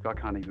like you, Luke. I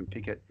can't even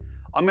pick it.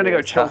 I'm going to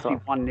go Chelsea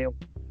 1-0.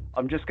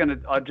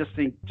 I just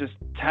think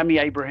Tammy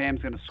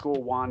Abraham's going to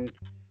score one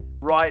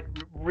right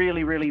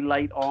really, really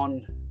late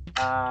on.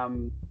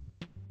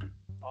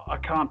 I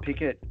can't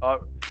pick it.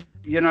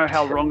 You know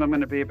how wrong I'm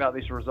going to be about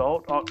this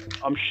result.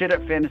 I'm shit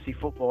at fantasy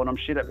football and I'm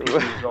shit at picking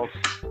results.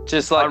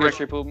 Just like a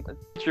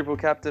triple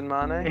captain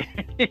Mane.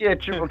 Yeah,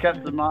 triple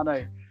captain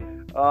Mane.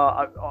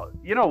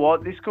 You know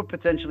what? This could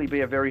potentially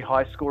be a very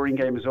high-scoring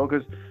game as well.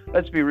 Because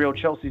let's be real,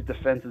 Chelsea's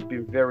defense has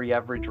been very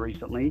average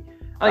recently.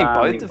 I think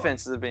both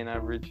defenses have been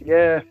average.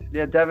 Yeah.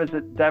 David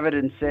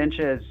and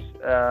Sanchez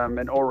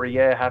and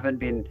Aurier haven't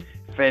been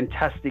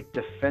fantastic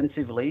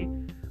defensively.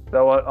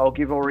 Though I'll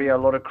give Aurier a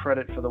lot of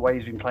credit for the way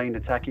he's been playing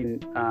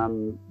attacking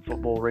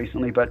football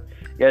recently. But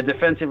yeah,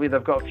 defensively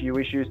they've got a few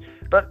issues.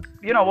 But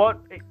you know what?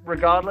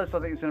 Regardless,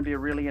 I think it's going to be a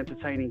really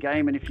entertaining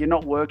game. And if you're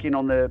not working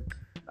on the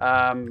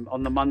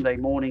Monday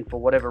morning for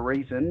whatever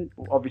reason,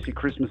 obviously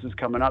Christmas is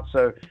coming up.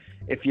 So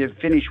if you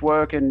finish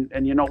work and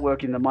you're not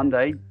working the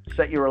Monday,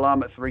 set your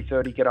alarm at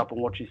 3:30, get up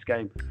and watch this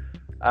game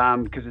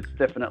because it's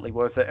definitely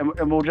worth it.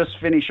 And we'll just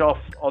finish off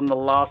on the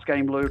last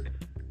game, Luke.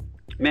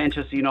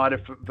 Manchester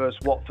United versus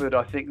Watford.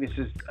 I think this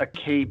is a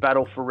key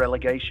battle for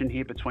relegation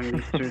here between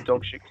these two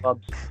dog shit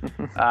clubs.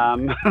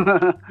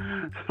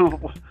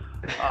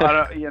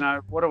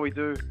 What do we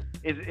do?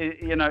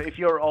 If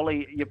you're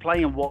Ollie, you're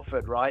playing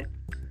Watford, right?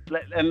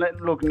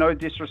 Look, no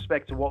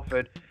disrespect to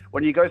Watford.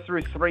 When you go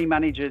through three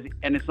managers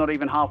and it's not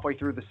even halfway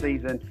through the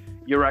season,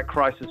 you're at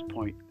crisis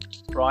point,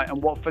 right?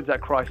 And Watford's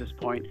at crisis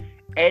point.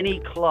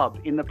 Any club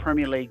in the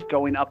Premier League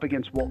going up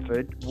against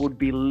Watford would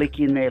be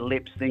licking their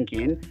lips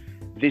thinking,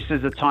 this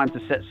is a time to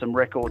set some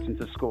records and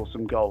to score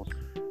some goals.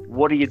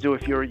 What do you do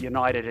if you're at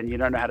United and you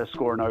don't know how to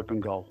score an open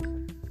goal?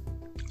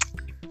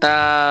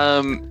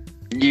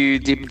 You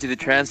dip into the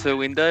transfer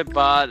window,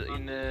 but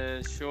in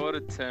the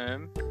shorter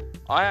term,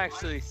 I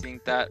actually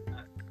think that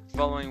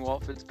following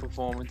Watford's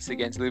performance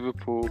against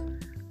Liverpool,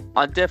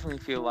 I definitely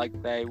feel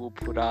like they will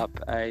put up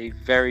a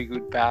very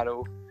good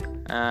battle.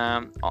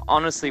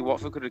 Honestly,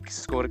 Watford could have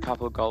scored a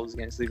couple of goals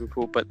against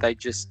Liverpool, but they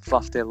just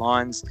fluffed their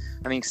lines.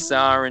 I think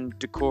Sarr and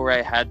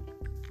Doucouré had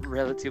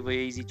relatively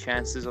easy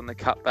chances on the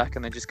cutback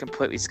and they just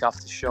completely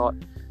scuffed the shot.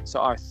 So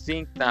I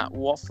think that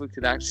Watford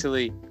could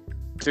actually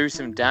do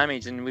some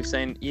damage. And we've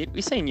seen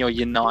your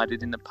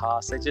United in the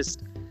past. They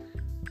just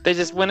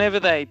whenever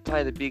they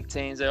play the big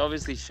teams, they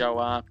obviously show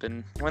up.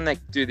 And when they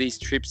do these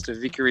trips to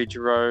Vicarage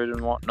Road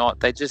and whatnot,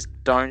 they just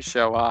don't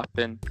show up.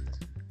 And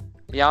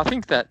yeah, I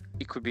think that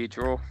it could be a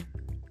draw.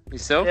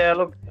 Yourself? Yeah,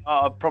 look,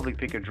 I'll probably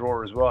pick a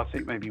draw as well. I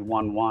think maybe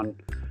 1-1.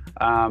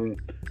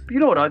 You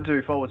know what I'd do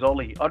if I was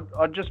Ollie?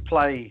 I'd just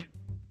play.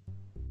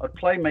 I'd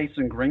play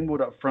Mason Greenwood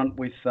up front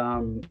with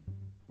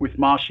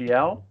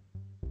Martial.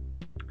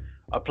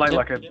 I'd play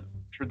like a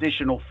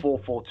traditional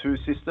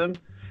 4-4-2 system,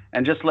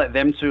 and just let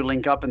them two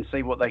link up and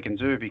see what they can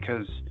do,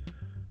 because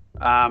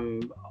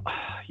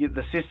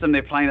the system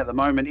they're playing at the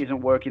moment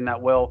isn't working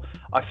that well.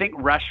 I think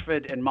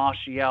Rashford and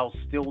Martial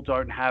still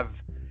don't have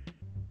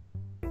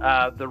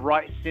the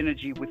right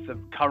synergy with the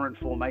current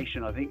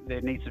formation. I think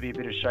there needs to be a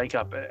bit of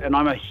shake-up. And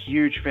I'm a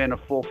huge fan of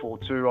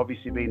 4-4-2,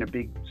 obviously being a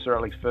big Sir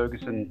Alex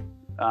Ferguson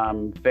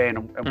fan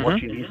and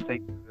watching his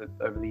team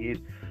over the years.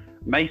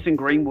 Mason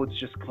Greenwood's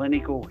just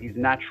clinical. He's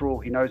natural.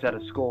 He knows how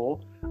to score.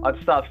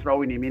 I'd start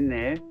throwing him in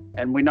there.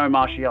 And we know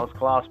Martial's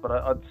class, but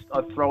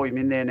I'd throw him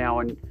in there now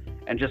and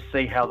just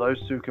see how those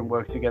two can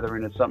work together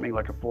in something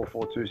like a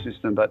 4-4-2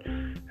 system. But,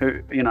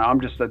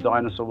 I'm just a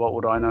dinosaur. What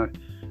would I know?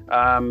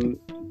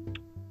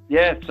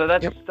 Yeah, so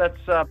that's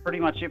pretty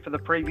much it for the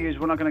previews.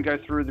 We're not going to go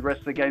through the rest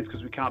of the games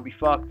because we can't be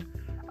fucked.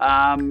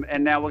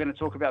 And now we're going to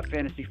talk about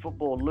fantasy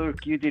football.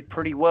 Luke, you did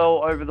pretty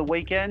well over the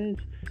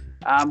weekend.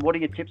 What are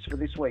your tips for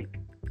this week?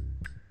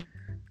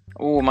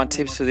 Oh, my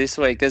tips for this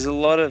week. There's a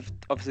lot of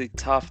obviously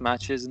tough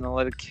matches, and a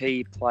lot of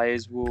key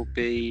players will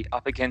be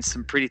up against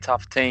some pretty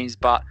tough teams.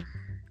 But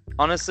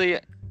honestly,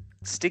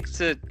 stick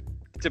to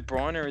De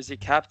Bruyne as your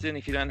captain.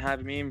 If you don't have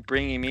him in,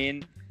 bring him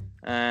in.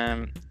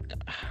 The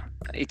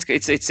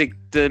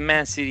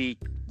Man City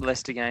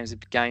Leicester game is a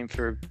game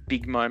for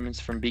big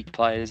moments from big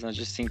players, and I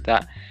just think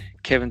that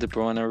Kevin De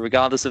Bruyne,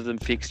 regardless of the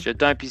fixture,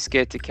 don't be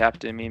scared to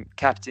captain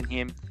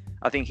him.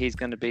 I think he's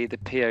going to be the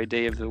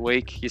POD of the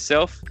week.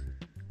 Yourself?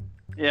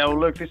 Yeah, well,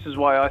 Luke, this is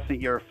why I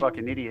think you're a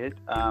fucking idiot.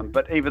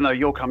 But even though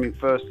you're coming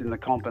first in the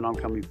comp and I'm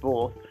coming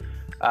fourth,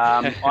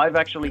 I've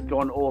actually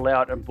gone all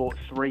out and bought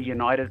 3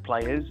 United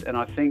players, and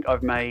I think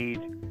I've made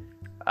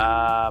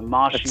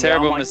Martial. A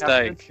terrible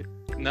mistake.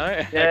 Captain. No?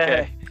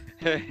 Yeah.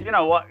 Okay. You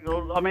know what?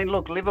 I mean,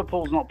 look,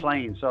 Liverpool's not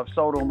playing, so I've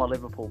sold all my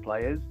Liverpool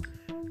players.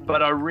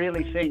 But I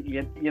really think,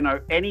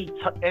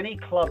 any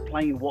club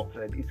playing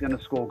Watford is going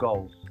to score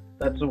goals.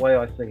 That's the way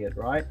I see it,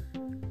 right?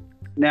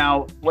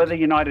 Now, whether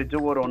United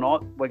do it or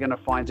not, we're going to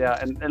find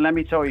out. And let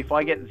me tell you, if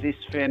I get this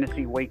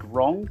fantasy week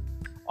wrong,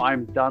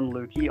 I'm done,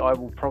 Lukey. I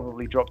will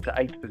probably drop to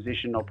 8th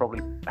position. I'll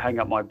probably hang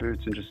up my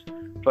boots and just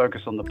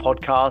focus on the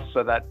podcast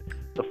so that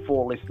the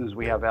 4 listeners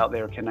we have out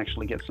there can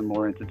actually get some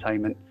more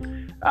entertainment.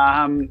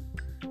 And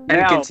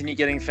continue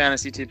getting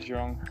fantasy tips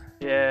wrong.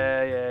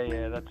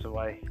 Yeah. That's the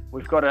way.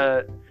 We've got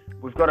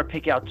to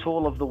pick our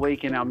tool of the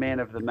week and our man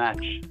of the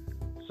match.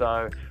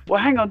 So,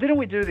 well, hang on. Didn't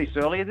we do this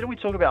earlier? Didn't we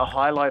talk about a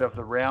highlight of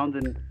the round?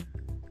 And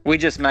we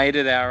just made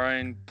it our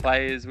own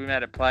players. We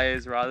made it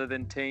players rather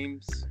than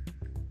teams.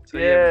 So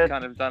yeah, we've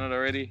kind of done it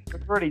already.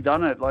 We've already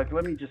done it. Like,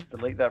 let me just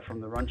delete that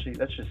from the run sheet.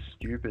 That's just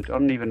stupid. I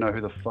don't even know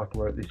who the fuck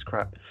wrote this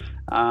crap.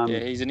 Yeah,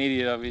 he's an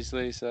idiot,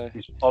 obviously. So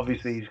he's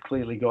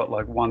clearly got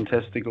like one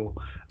testicle.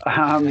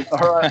 All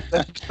right,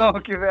 let's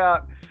talk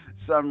about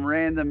some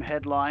random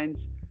headlines.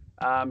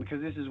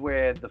 Because this is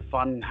where the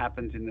fun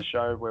happens in the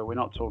show, where we're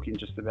not talking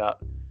just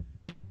about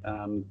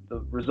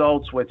the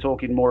results. We're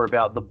talking more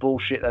about the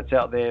bullshit that's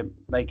out there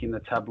making the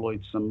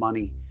tabloids some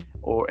money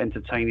or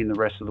entertaining the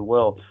rest of the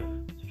world.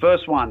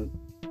 First one.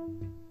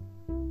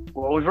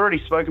 Well, we've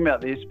already spoken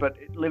about this, but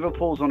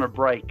Liverpool's on a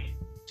break.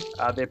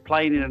 They're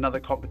playing in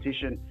another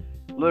competition.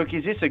 Luke,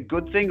 is this a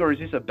good thing or is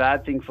this a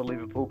bad thing for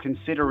Liverpool,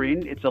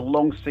 considering it's a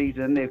long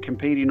season, they're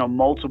competing on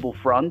multiple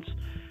fronts?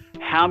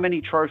 How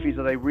many trophies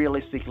are they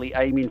realistically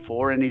aiming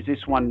for, and is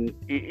this one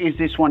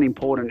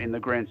important in the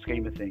grand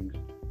scheme of things?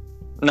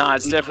 No,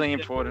 it's definitely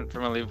important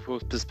from a Liverpool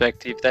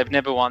perspective. They've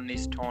never won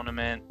this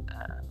tournament.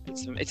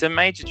 It's a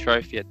major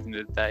trophy at the end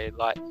of the day.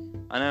 Like,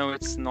 I know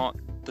it's not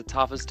the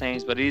toughest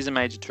teams, but it is a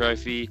major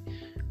trophy.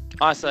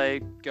 I say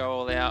go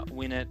all out,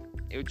 win it.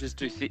 It would just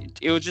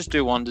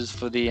do wonders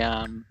for the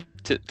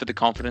for the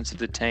confidence of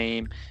the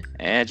team,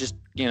 and just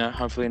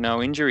hopefully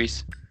no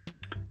injuries.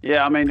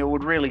 Yeah, I mean, it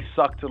would really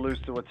suck to lose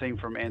to a team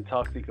from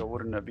Antarctica,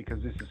 wouldn't it?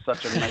 Because this is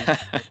such a major...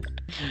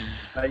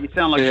 you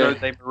sound like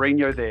Jose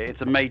Mourinho there. It's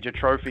a major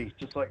trophy,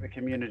 just like the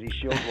Community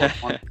Shield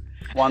was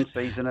one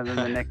season and then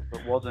the next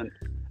it wasn't.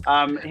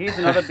 Here's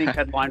another big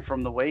headline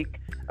from the week.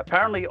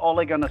 Apparently,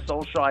 Ole Gunnar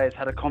Solskjaer has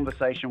had a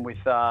conversation with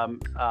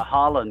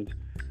Haaland.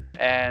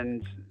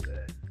 And,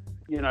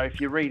 if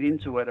you read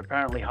into it,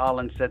 apparently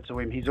Haaland said to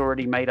him he's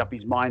already made up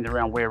his mind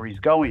around where he's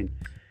going.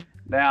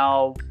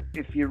 Now,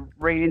 if you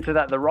read into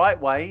that the right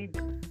way,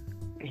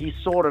 he's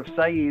sort of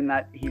saying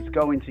that he's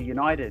going to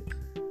United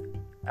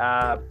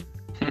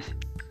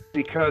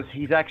because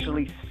he's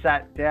actually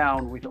sat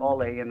down with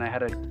Ole and they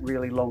had a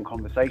really long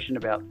conversation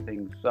about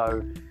things.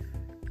 So,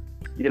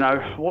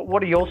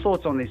 what are your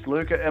thoughts on this,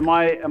 Luke? Am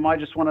I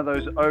just one of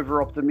those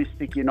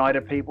over-optimistic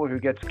United people who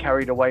gets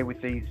carried away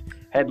with these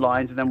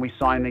headlines and then we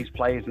sign these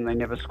players and they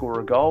never score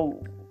a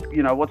goal?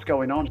 What's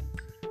going on?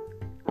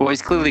 Well,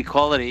 he's clearly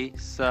quality,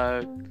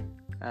 so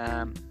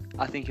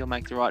I think he'll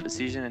make the right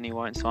decision and he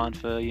won't sign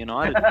for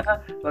United.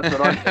 That's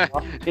what I said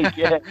last week,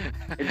 yeah.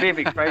 It'd be a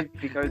bit crazy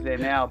if he goes there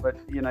now, but,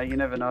 you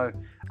never know.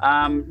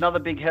 Another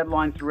big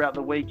headline throughout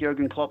the week,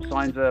 Jurgen Klopp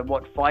signs a,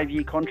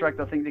 5-year contract?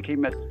 I think they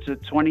keep him to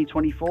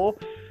 2024.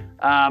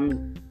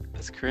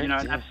 That's correct. An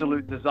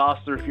absolute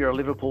disaster if you're a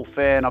Liverpool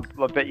fan. I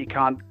bet you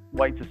can't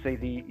wait to see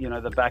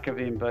the back of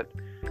him. But,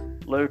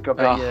 Luke, I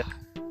bet you're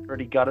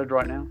pretty gutted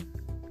right now.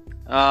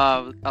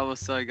 I was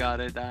so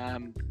gutted.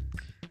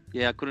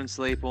 Yeah, I couldn't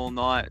sleep all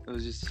night. I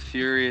was just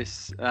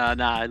furious.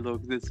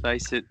 Look, let's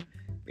face it.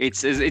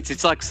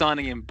 It's like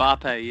signing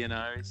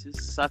Mbappe, It's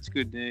just such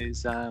good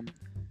news.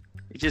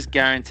 It just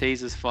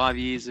guarantees us 5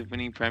 years of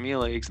winning Premier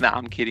Leagues.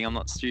 I'm kidding. I'm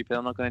not stupid.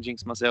 I'm not going to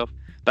jinx myself.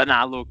 But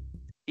look,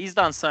 he's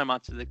done so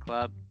much for the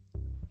club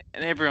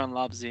and everyone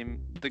loves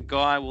him. The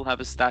guy will have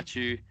a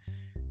statue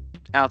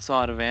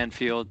outside of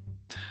Anfield.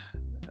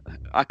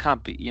 I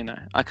can't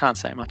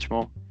say much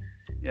more.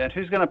 Yeah, and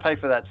who's going to pay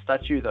for that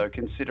statue, though,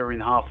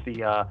 considering half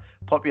the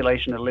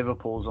population of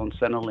Liverpool's on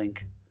Centrelink?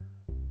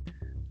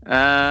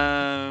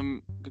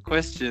 Good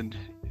question.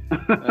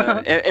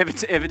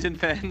 Everton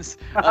fans?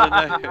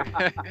 I don't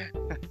know.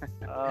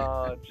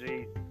 Oh,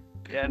 geez.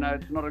 Yeah, no,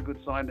 it's not a good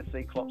sign to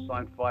see Klopp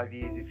sign 5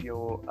 years if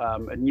you're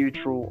a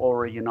neutral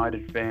or a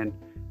United fan.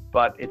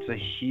 But it's a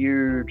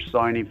huge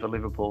signing for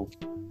Liverpool.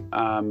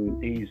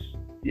 He's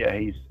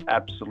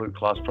absolute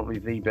class, probably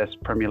the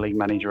best Premier League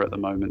manager at the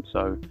moment.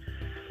 So...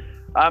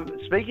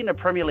 speaking of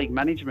Premier League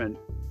management,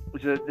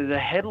 there's a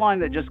headline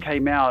that just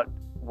came out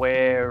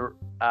where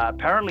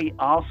apparently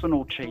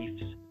Arsenal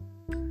chiefs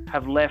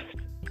have left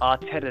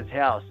Arteta's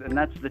house, and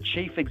that's the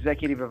chief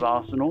executive of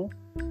Arsenal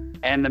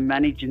and the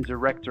managing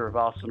director of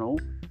Arsenal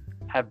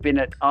have been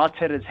at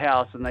Arteta's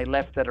house, and they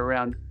left at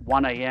around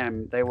 1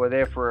 a.m. They were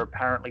there for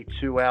apparently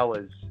 2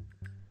 hours.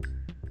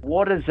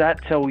 What does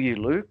that tell you,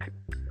 Luke?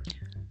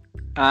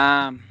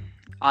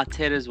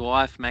 Arteta's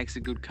wife makes a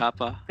good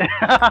cuppa.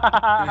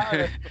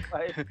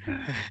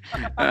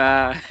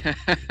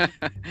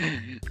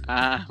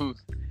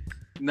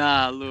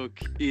 Look,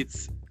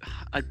 it's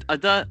I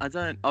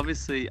don't.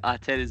 Obviously,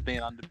 Arteta's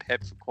been under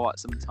Pep for quite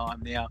some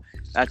time now.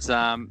 That's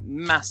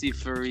massive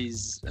for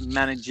his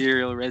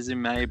managerial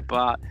resume.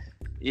 But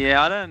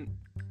yeah,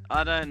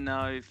 I don't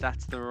know if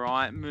that's the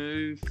right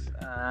move.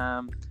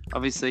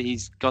 Obviously,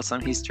 he's got some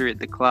history at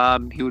the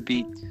club. He would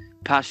be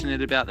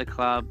passionate about the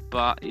club,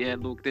 but yeah,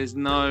 look, there's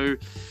no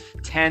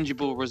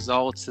tangible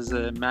results as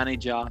a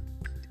manager.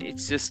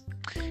 It's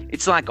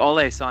like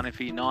Ole signing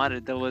for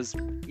United. There was,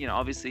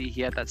 obviously he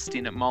had that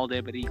stint at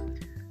Molde, but he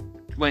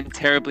went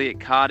terribly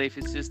at Cardiff.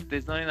 It's just,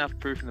 there's not enough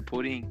proof in the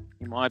pudding,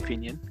 in my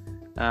opinion.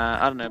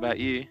 I don't know about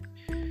you.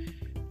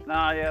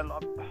 I'm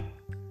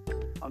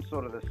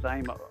sort of the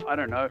same. I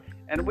don't know.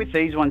 And with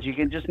these ones, you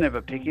can just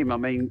never pick him. I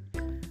mean,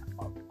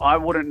 I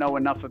wouldn't know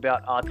enough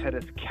about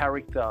Arteta's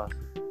character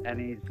and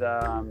his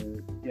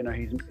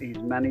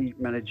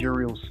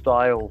managerial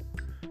style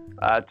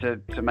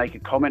to make a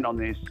comment on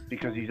this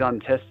because he's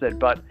untested.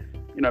 But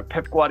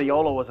Pep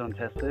Guardiola was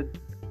untested.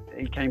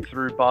 He came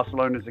through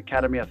Barcelona's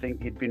academy. I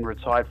think he'd been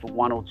retired for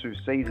 1 or 2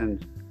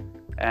 seasons,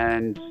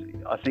 and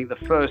I think the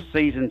first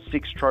season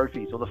 6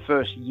 trophies, or the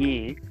first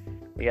year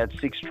he had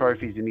 6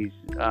 trophies in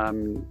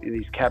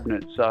his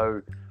cabinet.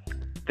 So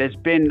there's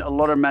been a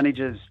lot of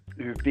managers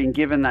who've been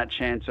given that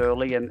chance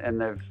early and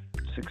they've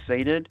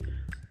succeeded.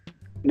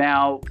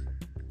 Now,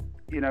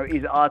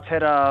 is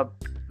Arteta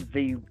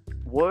the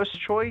worst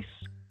choice?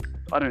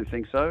 I don't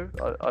think so.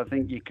 I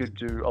think you could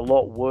do a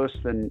lot worse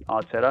than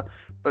Arteta.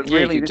 But yeah,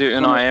 really, you could do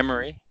Unai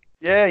Emery.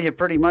 Yeah,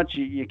 pretty much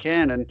you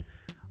can. And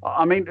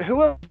I mean,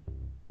 who else?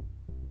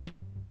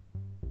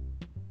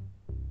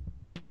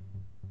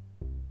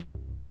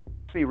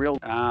 Be real.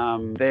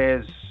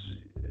 There's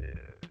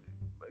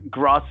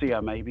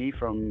Gracia, maybe,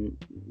 from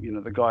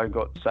the guy who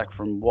got sacked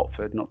from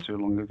Watford not too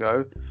long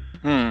ago.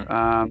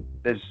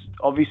 There's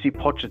obviously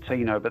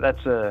Pochettino, but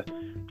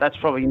that's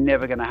probably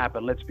never going to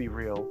happen. Let's be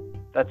real.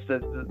 That's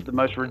the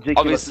most ridiculous.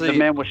 Obviously, the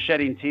man was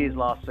shedding tears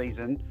last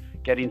season,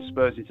 getting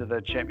Spurs into the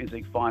Champions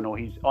League final.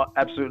 He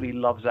absolutely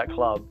loves that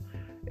club.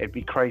 It'd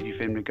be crazy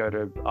for him to go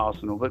to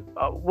Arsenal. But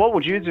what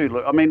would you do?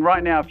 Look, I mean,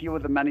 right now, if you were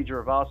the manager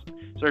of Arsenal,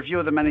 if you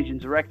were the managing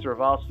director of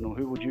Arsenal,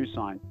 who would you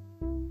sign?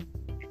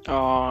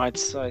 Oh,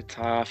 it's so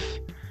tough.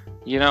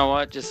 You know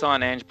what? Just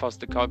sign Ange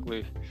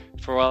Postecoglou.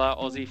 For all our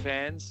Aussie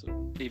fans,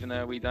 even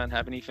though we don't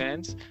have any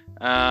fans,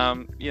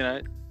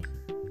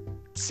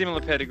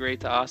 similar pedigree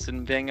to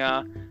Arsene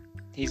Wenger.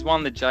 He's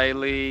won the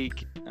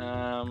J-League.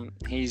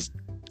 He's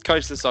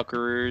coached the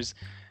Socceroos.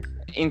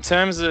 In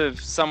terms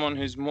of someone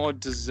who's more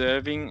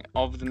deserving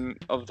of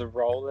the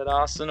role at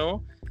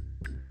Arsenal,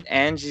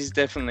 Ange is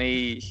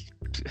definitely...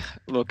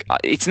 Look,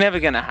 it's never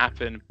going to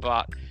happen,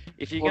 but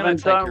if you're going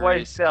to take don't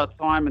waste our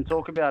time and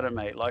talk about it,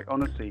 mate. Like,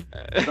 honestly,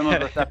 some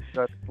of us have to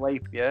go to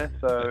sleep, yeah?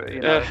 So,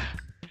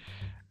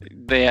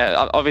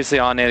 Yeah, obviously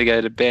I need to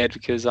go to bed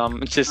because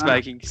I'm just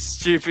making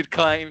stupid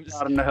claims.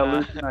 I don't know,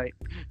 hallucinate.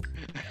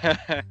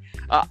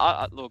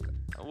 Look,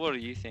 what do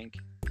you think?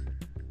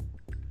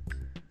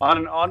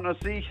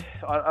 Honestly,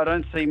 I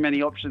don't see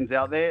many options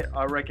out there.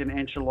 I reckon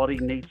Ancelotti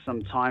needs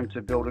some time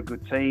to build a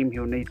good team.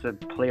 He'll need to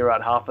clear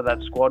out half of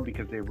that squad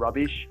because they're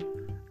rubbish.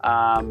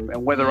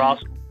 And whether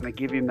Arsenal's going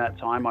to give him that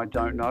time, I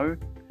don't know.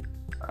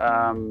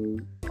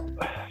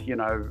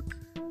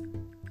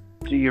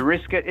 Do you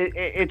risk it?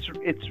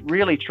 It's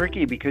really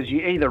tricky because you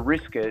either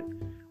risk it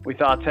with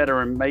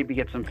Arteta and maybe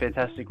get some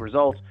fantastic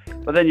results,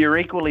 but then you're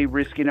equally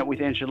risking it with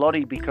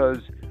Ancelotti because,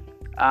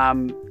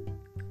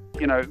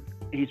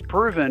 he's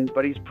proven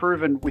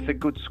with a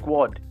good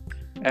squad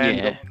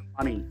and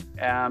money,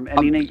 and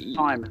he needs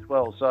time as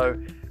well. So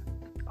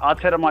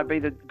Arteta might be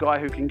the guy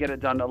who can get it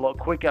done a lot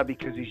quicker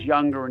because he's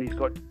younger and he's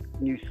got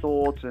new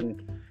thoughts,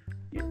 and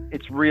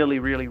it's really,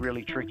 really,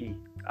 really tricky.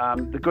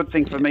 The good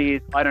thing for me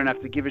is I don't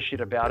have to give a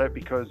shit about it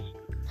because,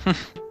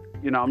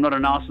 I'm not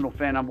an Arsenal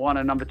fan, number one,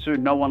 and number two,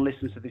 no one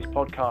listens to this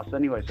podcast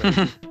anyway.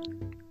 So,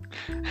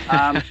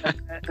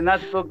 and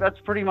that's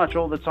pretty much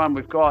all the time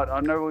we've got. I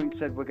know we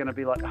said we're going to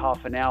be like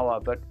half an hour,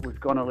 but we've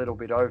gone a little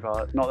bit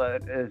over. Not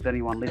that there's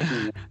anyone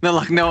listening. Not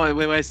like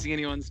we're wasting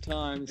anyone's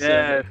time. So.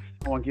 Yeah,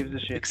 no one gives a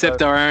shit.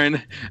 Except our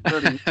own.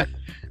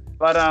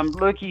 But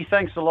Lukey,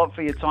 thanks a lot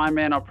for your time,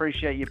 man. I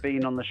appreciate you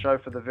being on the show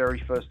for the very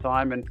first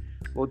time, and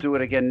we'll do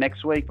it again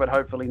next week. But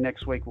hopefully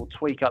next week we'll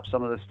tweak up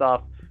some of the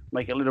stuff,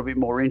 make it a little bit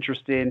more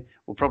interesting.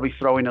 We'll probably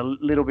throw in a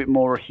little bit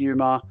more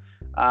humour,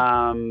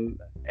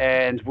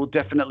 and we'll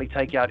definitely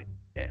take out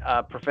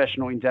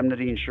professional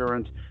indemnity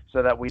insurance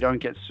so that we don't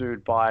get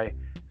sued by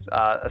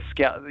the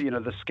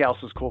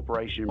Scousers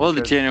Corporation. Or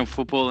the general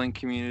footballing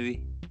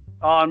community.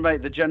 Oh,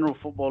 mate, the general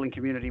footballing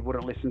community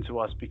wouldn't listen to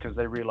us because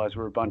they realise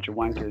we're a bunch of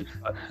wankers.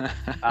 But,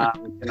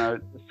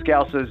 the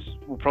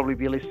Scousers will probably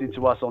be listening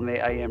to us on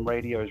their AM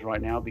radios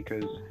right now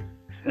because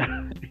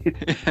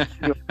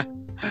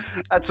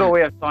that's all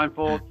we have time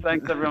for.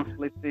 Thanks, everyone, for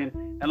listening.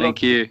 And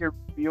Thank you. If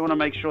you want to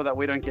make sure that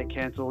we don't get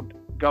cancelled,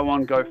 go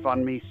on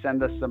GoFundMe,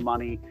 send us some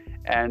money,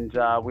 and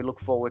we look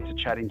forward to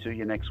chatting to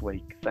you next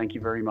week. Thank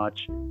you very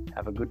much.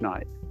 Have a good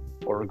night,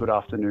 or a good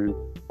afternoon,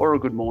 or a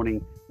good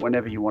morning,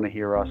 whenever you want to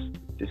hear us.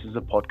 This is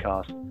a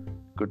podcast.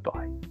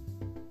 Goodbye.